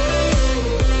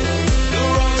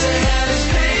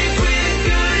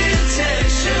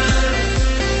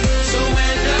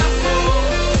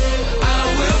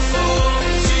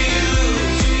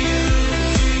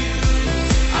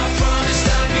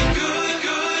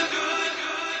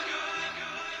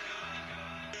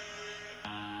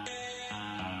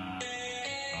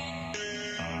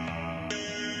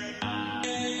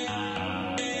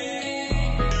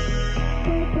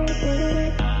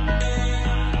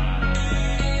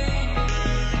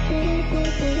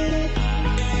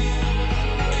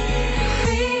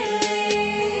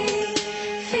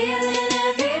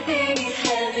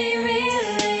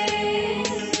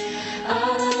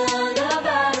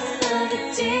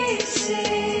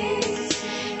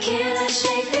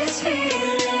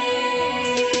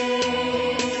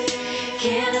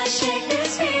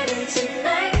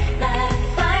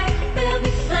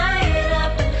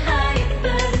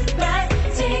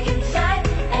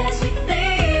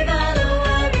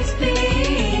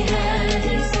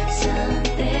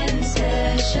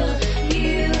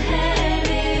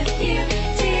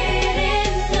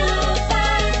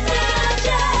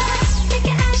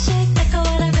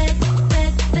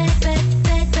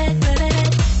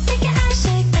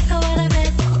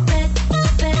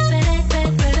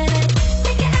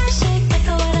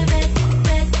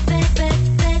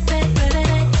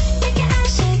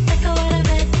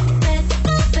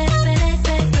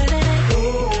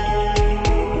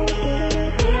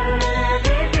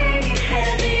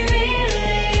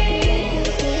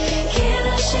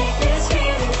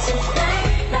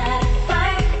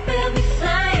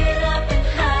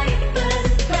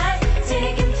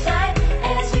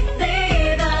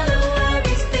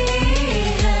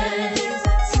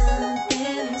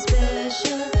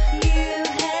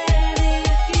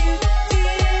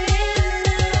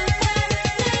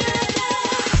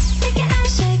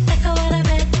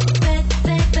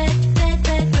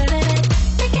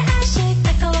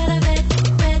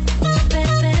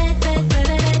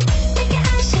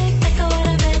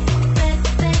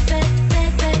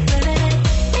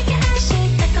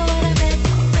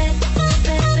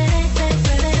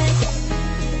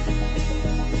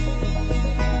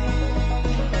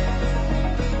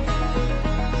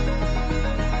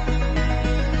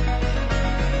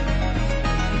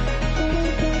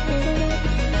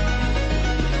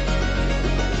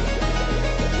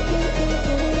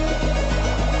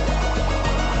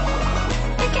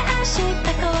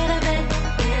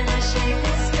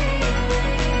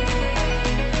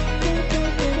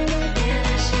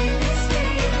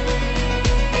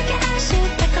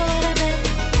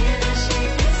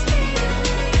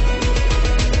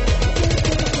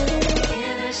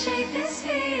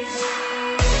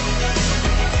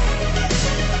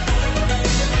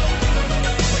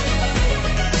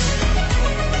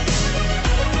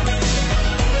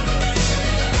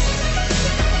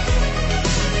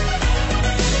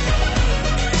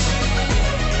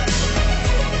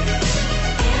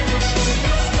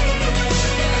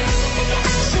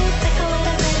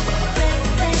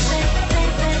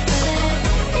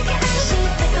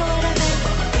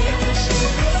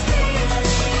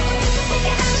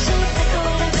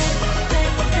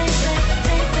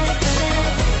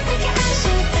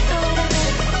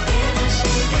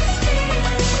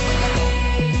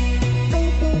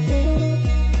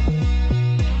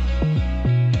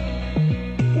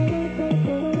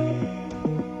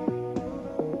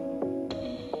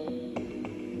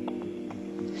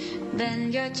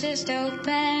 just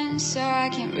open so I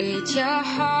can read your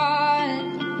heart.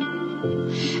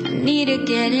 I need to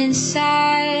get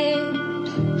inside,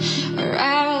 or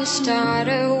I will start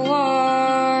a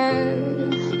war.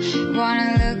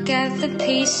 Wanna look at the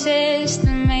pieces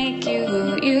that make you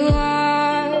who you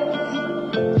are.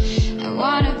 I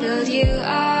wanna build you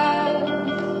up,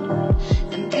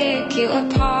 then pick you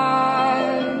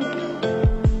apart.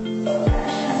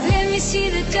 Let me see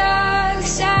the dark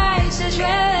sides as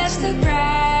well as the bright.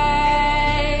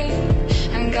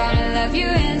 I'm gonna love you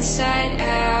inside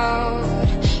out.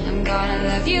 I'm gonna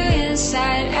love you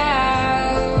inside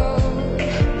out.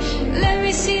 Let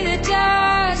me see the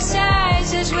dark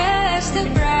sides as well as the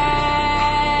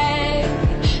bright.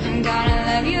 I'm gonna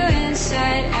love you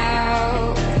inside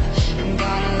out. I'm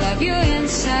gonna love you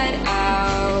inside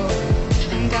out.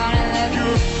 I'm gonna love you.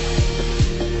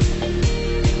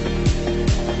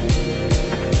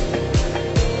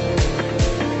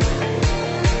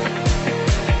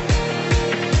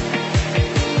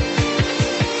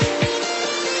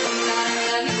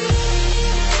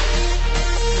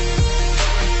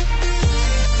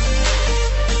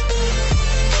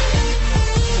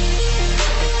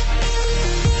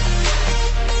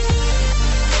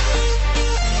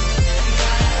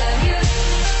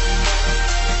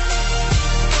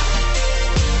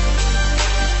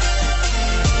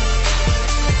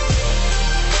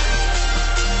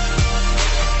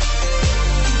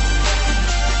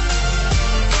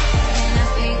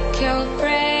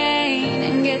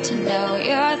 To know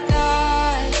your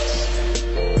thoughts,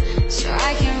 so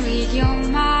I can read your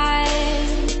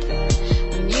mind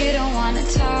when you don't wanna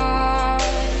talk.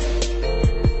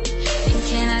 And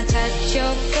can I touch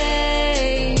your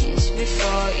face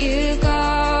before you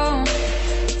go?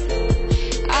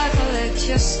 I'll collect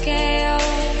your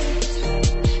scales,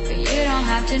 but you don't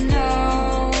have to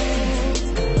know.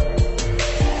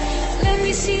 Let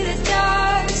me see the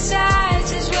dark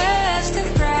sides as well as the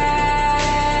bright.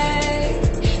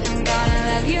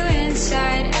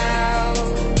 Inside out.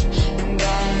 I'm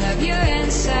gonna love you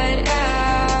inside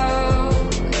out.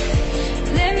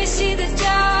 Let me see the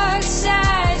dark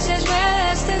sides as well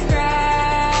as the bright.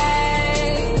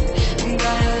 I'm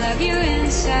gonna love you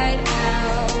inside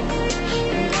out.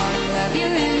 I'm gonna love you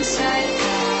inside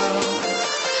out.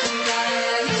 I'm gonna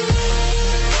love you.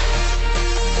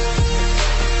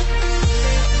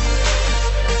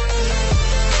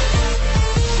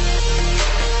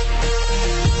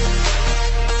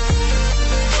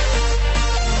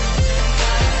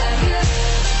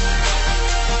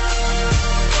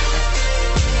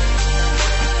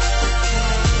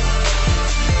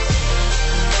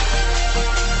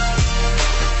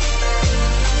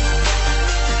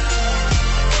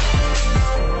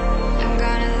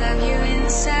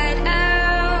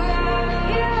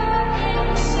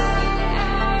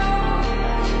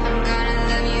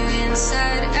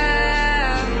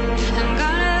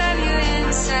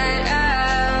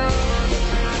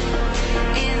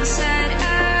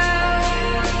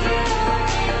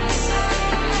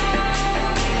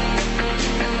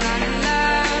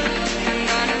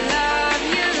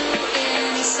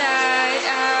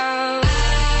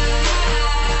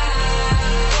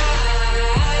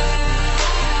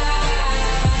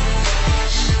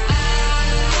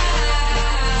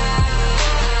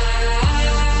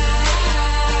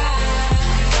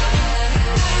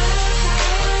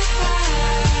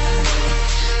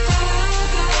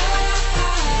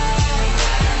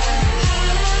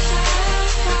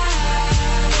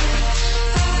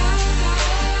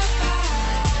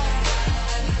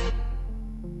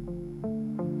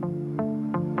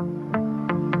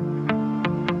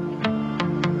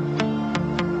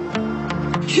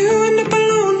 You end up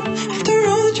alone after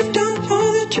all that you've done,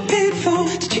 all that you paid for.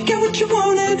 Did you get what you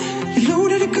wanted? You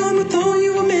loaded a gun with all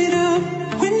you were made of.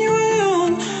 When you were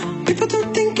young, people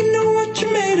don't think you know what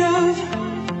you're made of.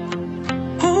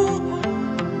 Oh,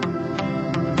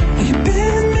 are you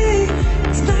better than me?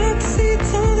 It's not to see,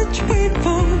 it's all that you wait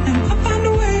for. Now I'll find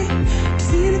a way to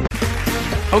see it.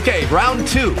 Okay, round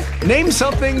two. Name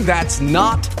something that's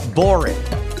not boring.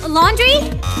 A laundry?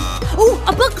 Ooh,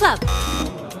 a book club.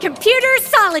 Computer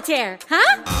solitaire,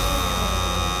 huh?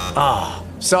 Ah,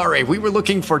 sorry, we were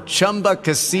looking for Chumba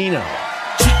Casino.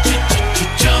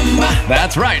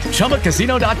 That's right,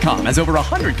 ChumbaCasino.com has over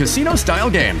 100 casino-style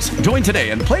games. Join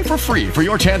today and play for free for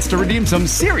your chance to redeem some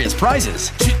serious prizes.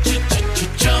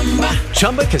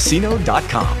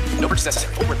 ChumbaCasino.com. No purchase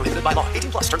necessary. Void where prohibited by law.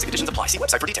 18 plus. Terms and conditions apply. See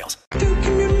website for details. Can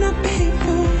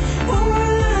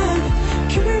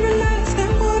we realize that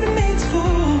what it makes for?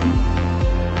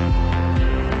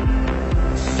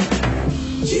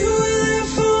 You were there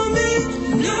for me,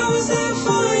 and I was there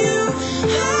for you.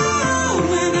 Oh,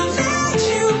 when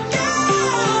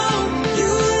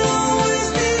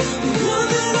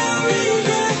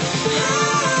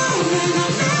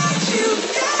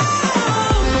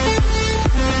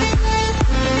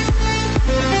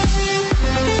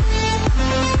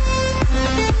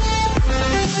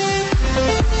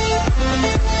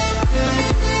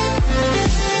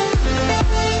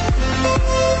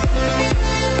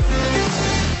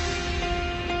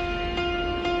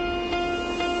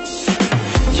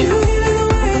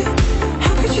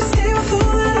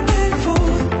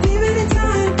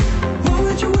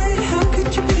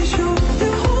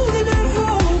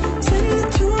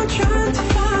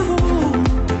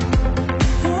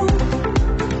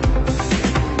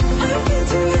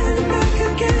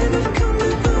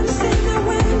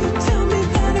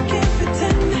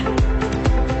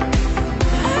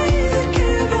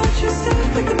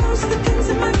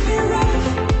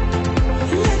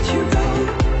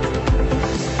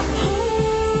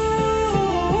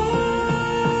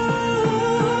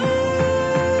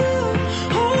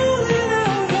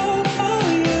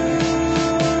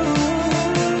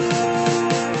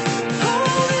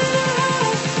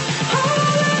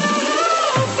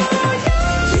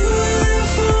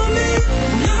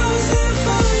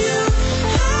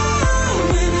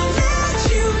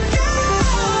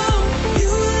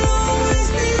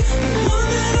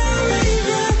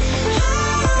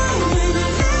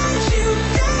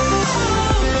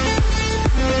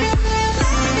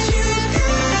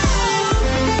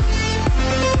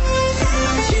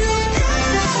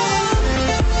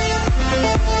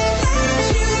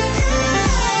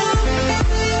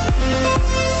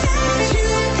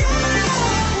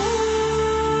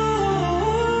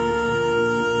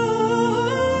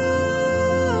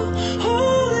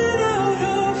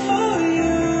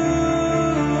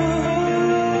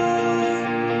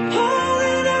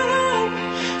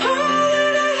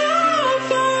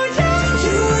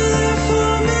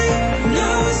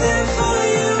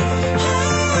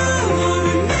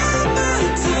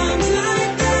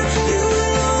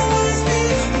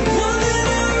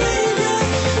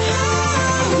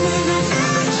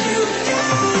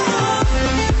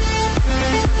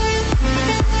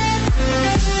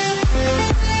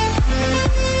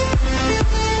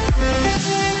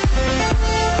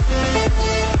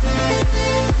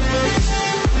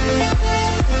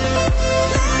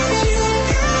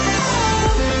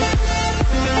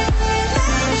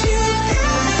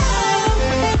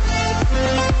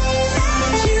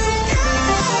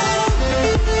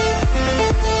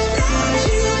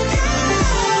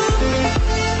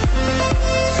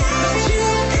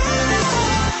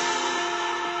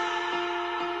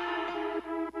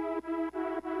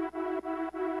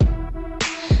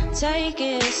Take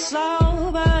it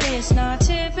slow, but it's not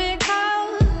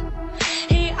typical.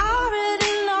 He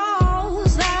already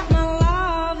knows that my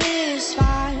love is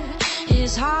fire.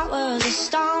 His heart was a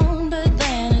stone, but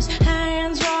then his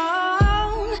hands were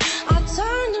on. I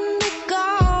turned him to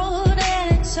gold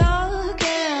and it took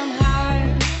him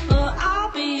higher. But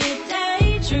I'll be a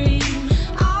daydream,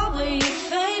 I'll be your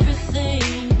favorite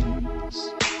things.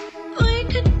 We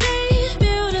could be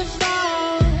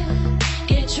beautiful,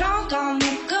 get drunk on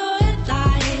the good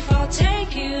life. I'll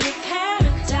take you to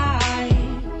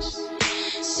paradise.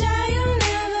 Say you'll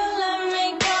never let me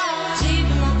go. Deep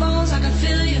in my bones I can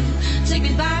feel you. Take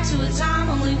me back to a time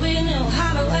only we knew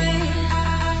how to wait.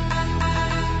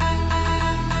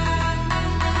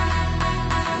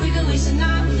 We could waste a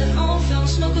night with an old film,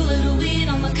 smoke a little weed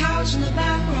on the couch in the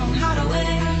back room, how to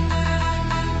wait.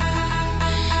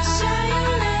 Say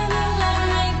you'll never let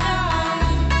me go.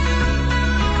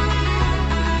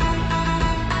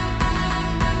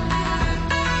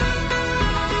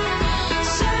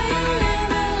 Say you'll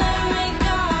never let me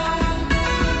go.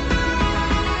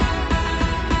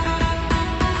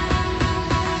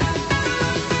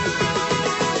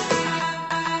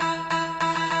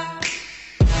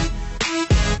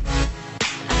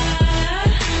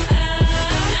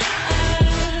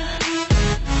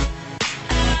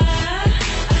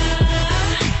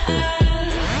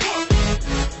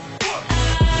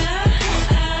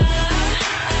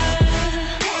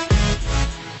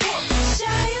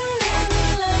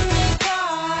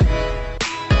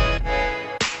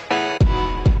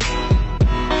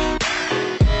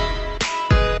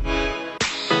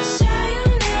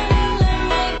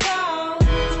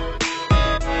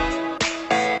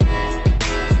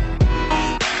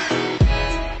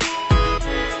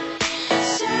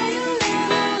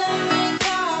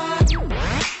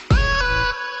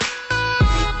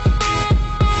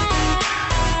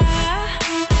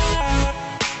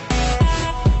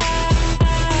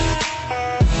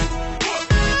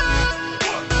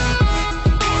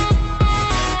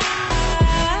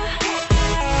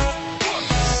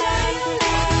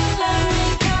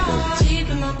 Deep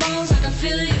in my bones I can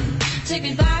feel you. Take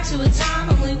me back to a time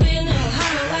only we knew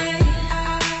how to wait.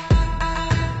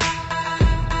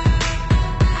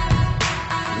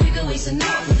 We could waste a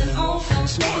night with an old film,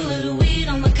 smoke a little weed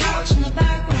on the couch in the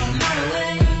back room, how to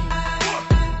wait.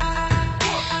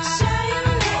 Say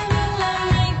you'll never let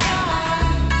me go.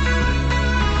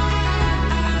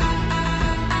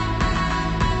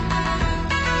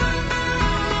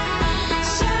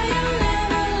 Say you'll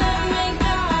never let me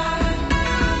go.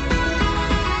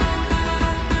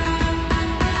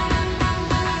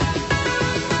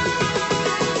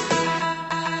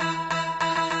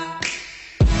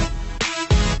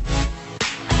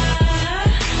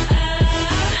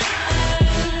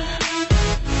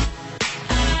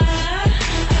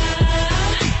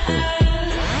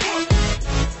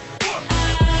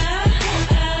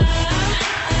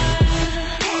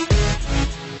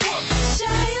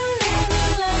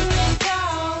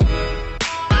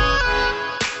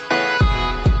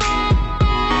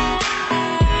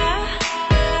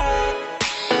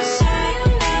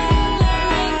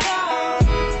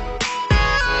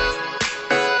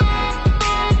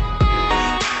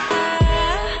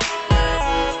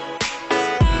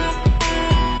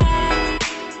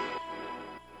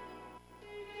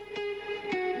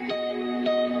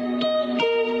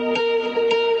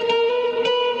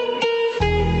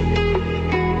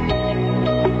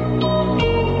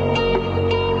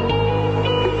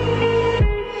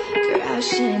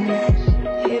 Crashing,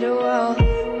 hit a wall.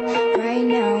 Right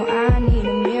now, I need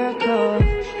a miracle.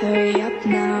 Hurry up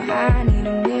now, I need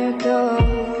a miracle.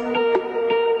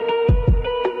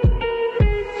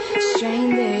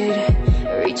 Stranded,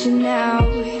 reaching out.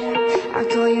 I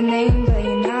call your name, but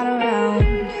you're not around.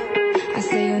 I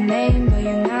say your name, but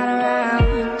you're not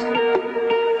around.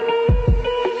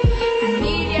 I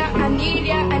need ya, I need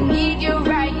ya, I need you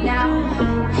right now.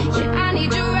 Yeah, I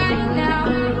need you right now.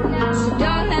 So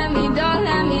don't let me down.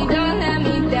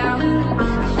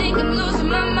 I think I'm losing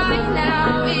my mind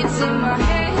now. It's in my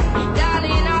head,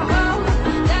 darling. I hope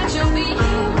that you'll be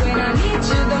here when I need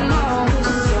you the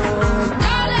most. So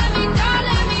don't let me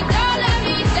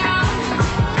down.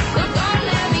 No, don't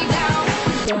let me down.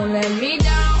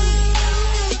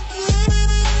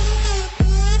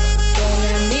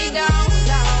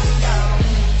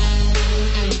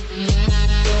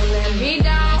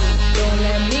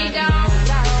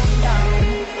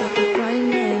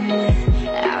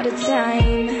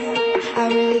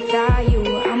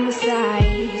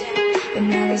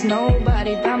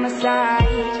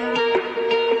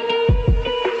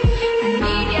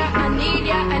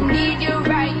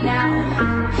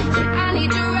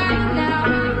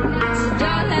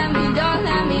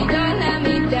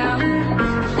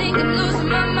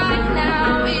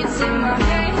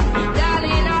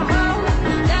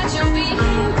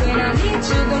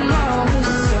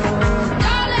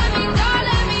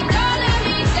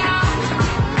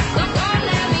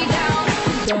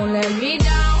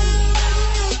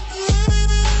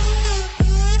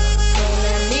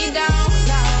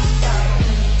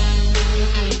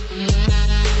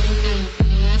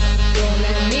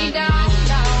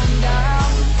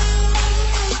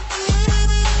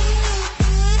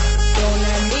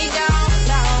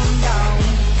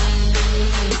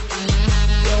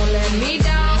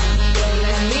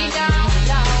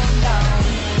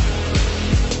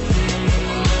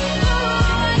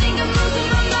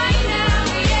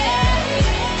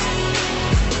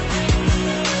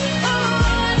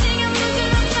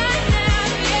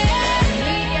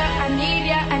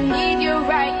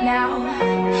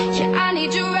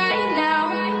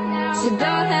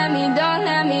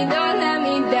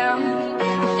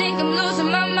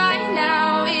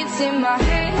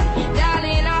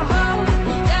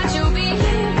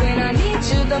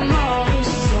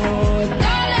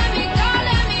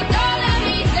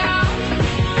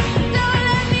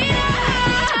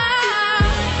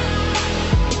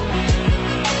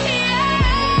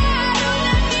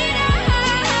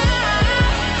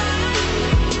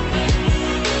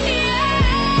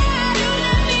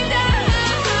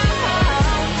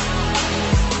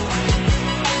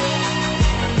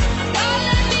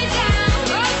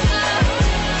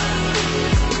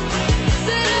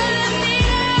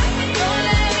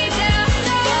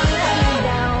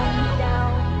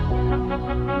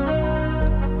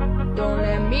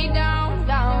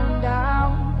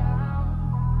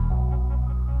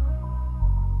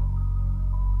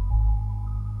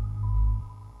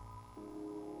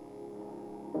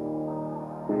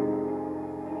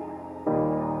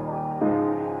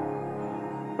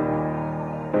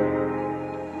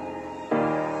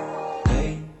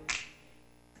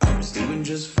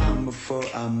 just fine before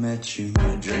I met you.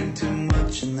 I drink too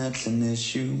much and that's an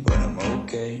issue, but I'm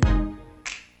okay.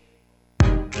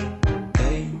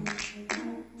 Hey,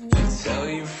 you tell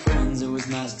your friends it was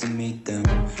nice to meet them,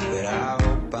 but I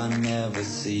hope I never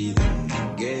see them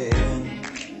again.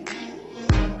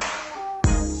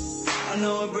 I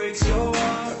know it breaks your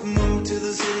heart. Moved to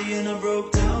the city in a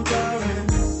broke down car, and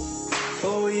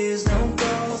 4 years no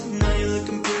calls. Now you're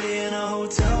looking pretty in a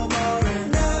hotel bar,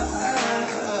 and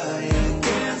I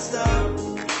can't stop.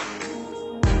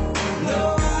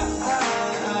 No,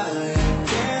 I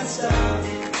can't stop.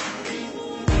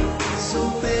 So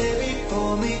baby,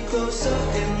 pull me closer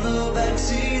in the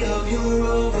backseat of your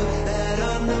Rover that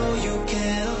I know you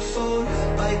can't afford.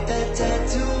 Bite that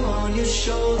tattoo on your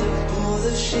shoulder. Pull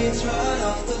the sheets right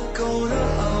off the corner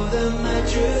of the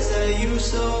mattress that you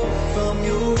stole from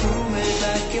your roommate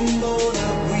back in Boulder.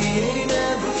 We ain't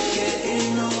never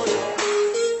getting older.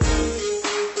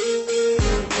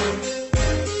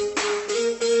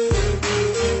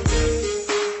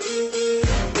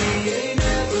 We ain't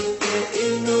never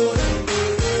getting older.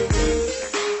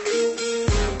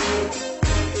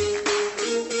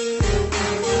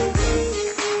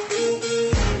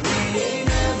 We ain't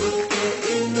never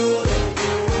getting older.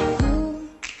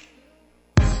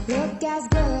 Look as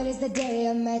good as the day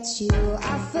I met you.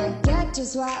 I forget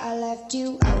just why I left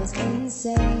you. I was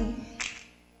insane.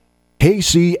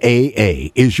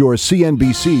 KCAA is your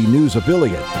CNBC News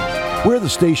affiliate. We're the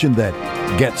station that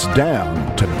gets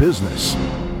down to business.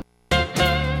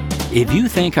 If you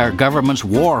think our government's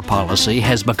war policy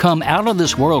has become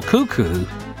out-of-this-world cuckoo,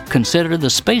 consider the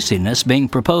spaciness being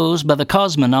proposed by the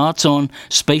cosmonauts on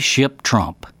Spaceship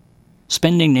Trump.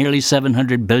 Spending nearly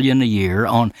 $700 billion a year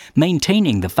on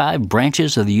maintaining the 5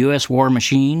 branches of the U.S. war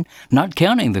machine, not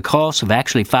counting the cost of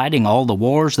actually fighting all the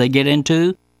wars they get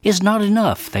into, is not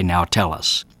enough, they now tell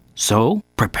us. So,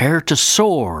 prepare to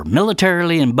soar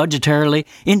militarily and budgetarily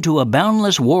into a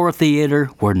boundless war theater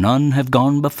where none have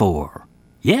gone before.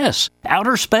 Yes,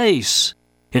 outer space.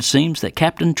 It seems that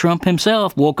Captain Trump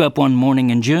himself woke up one morning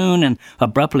in June and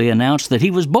abruptly announced that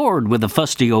he was bored with the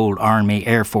fusty old Army,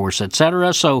 Air Force,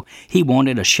 etc., so he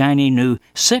wanted a shiny new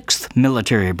 6th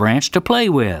military branch to play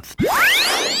with.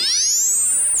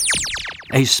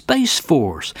 A space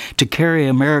force to carry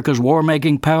America's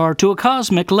war-making power to a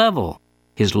cosmic level.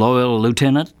 His loyal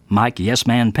lieutenant, Mike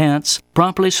Yes-Man Pence,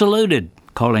 promptly saluted,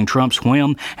 calling Trump's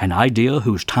whim an idea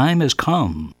whose time has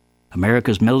come.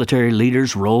 America's military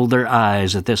leaders rolled their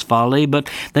eyes at this folly, but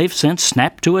they've since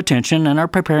snapped to attention and are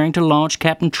preparing to launch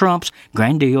Captain Trump's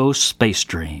grandiose space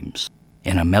dreams.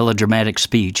 In a melodramatic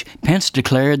speech, Pence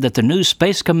declared that the new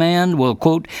Space Command will,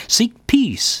 quote, seek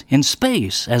peace in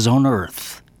space as on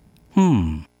Earth.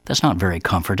 That's not very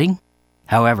comforting.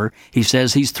 However, he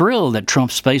says he's thrilled that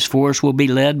Trump's Space Force will be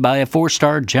led by a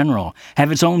 4-star general, have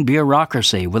its own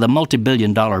bureaucracy with a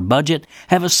multi-billion-dollar budget,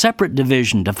 have a separate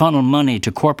division to funnel money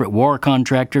to corporate war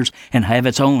contractors, and have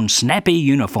its own snappy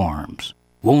uniforms.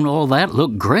 Won't all that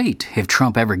look great if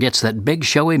Trump ever gets that big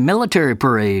showy military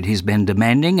parade he's been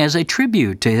demanding as a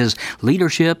tribute to his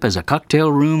leadership as a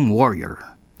cocktail room warrior?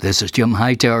 This is Jim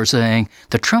Hightower saying,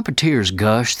 the Trumpeteers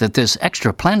gush that this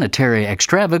extraplanetary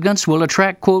extravagance will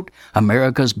attract, quote,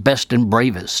 America's best and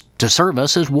bravest to serve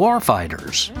us as war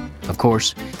fighters. Of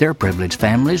course, their privileged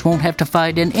families won't have to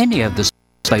fight in any of the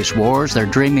space wars they're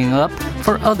dreaming up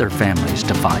for other families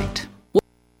to fight.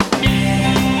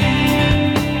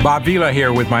 Bob Vila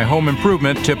here with my home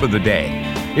improvement tip of the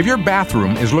day. If your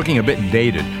bathroom is looking a bit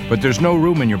dated, but there's no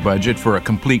room in your budget for a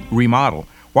complete remodel,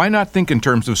 why not think in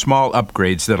terms of small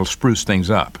upgrades that'll spruce things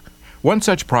up? One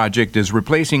such project is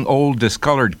replacing old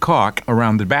discolored caulk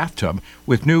around the bathtub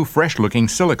with new fresh-looking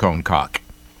silicone caulk.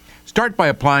 Start by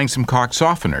applying some caulk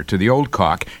softener to the old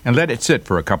caulk and let it sit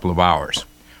for a couple of hours.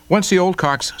 Once the old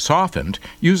caulk's softened,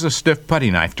 use a stiff putty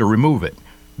knife to remove it.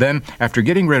 Then, after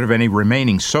getting rid of any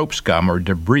remaining soap scum or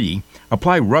debris,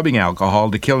 apply rubbing alcohol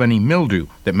to kill any mildew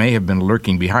that may have been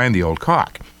lurking behind the old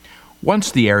caulk.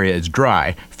 Once the area is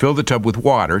dry, fill the tub with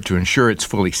water to ensure it's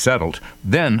fully settled,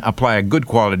 then apply a good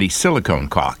quality silicone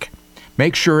caulk.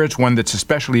 Make sure it's one that's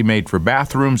especially made for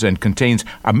bathrooms and contains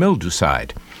a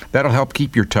mildewcide. That'll help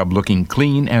keep your tub looking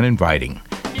clean and inviting.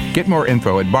 Get more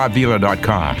info at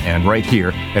bobvila.com and right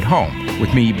here at home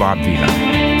with me, Bob Vila.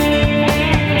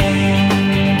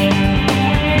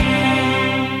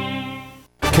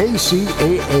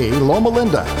 KCAA Loma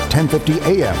Linda, 1050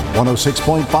 AM,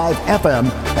 106.5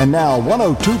 FM, and now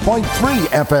 102.3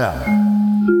 FM.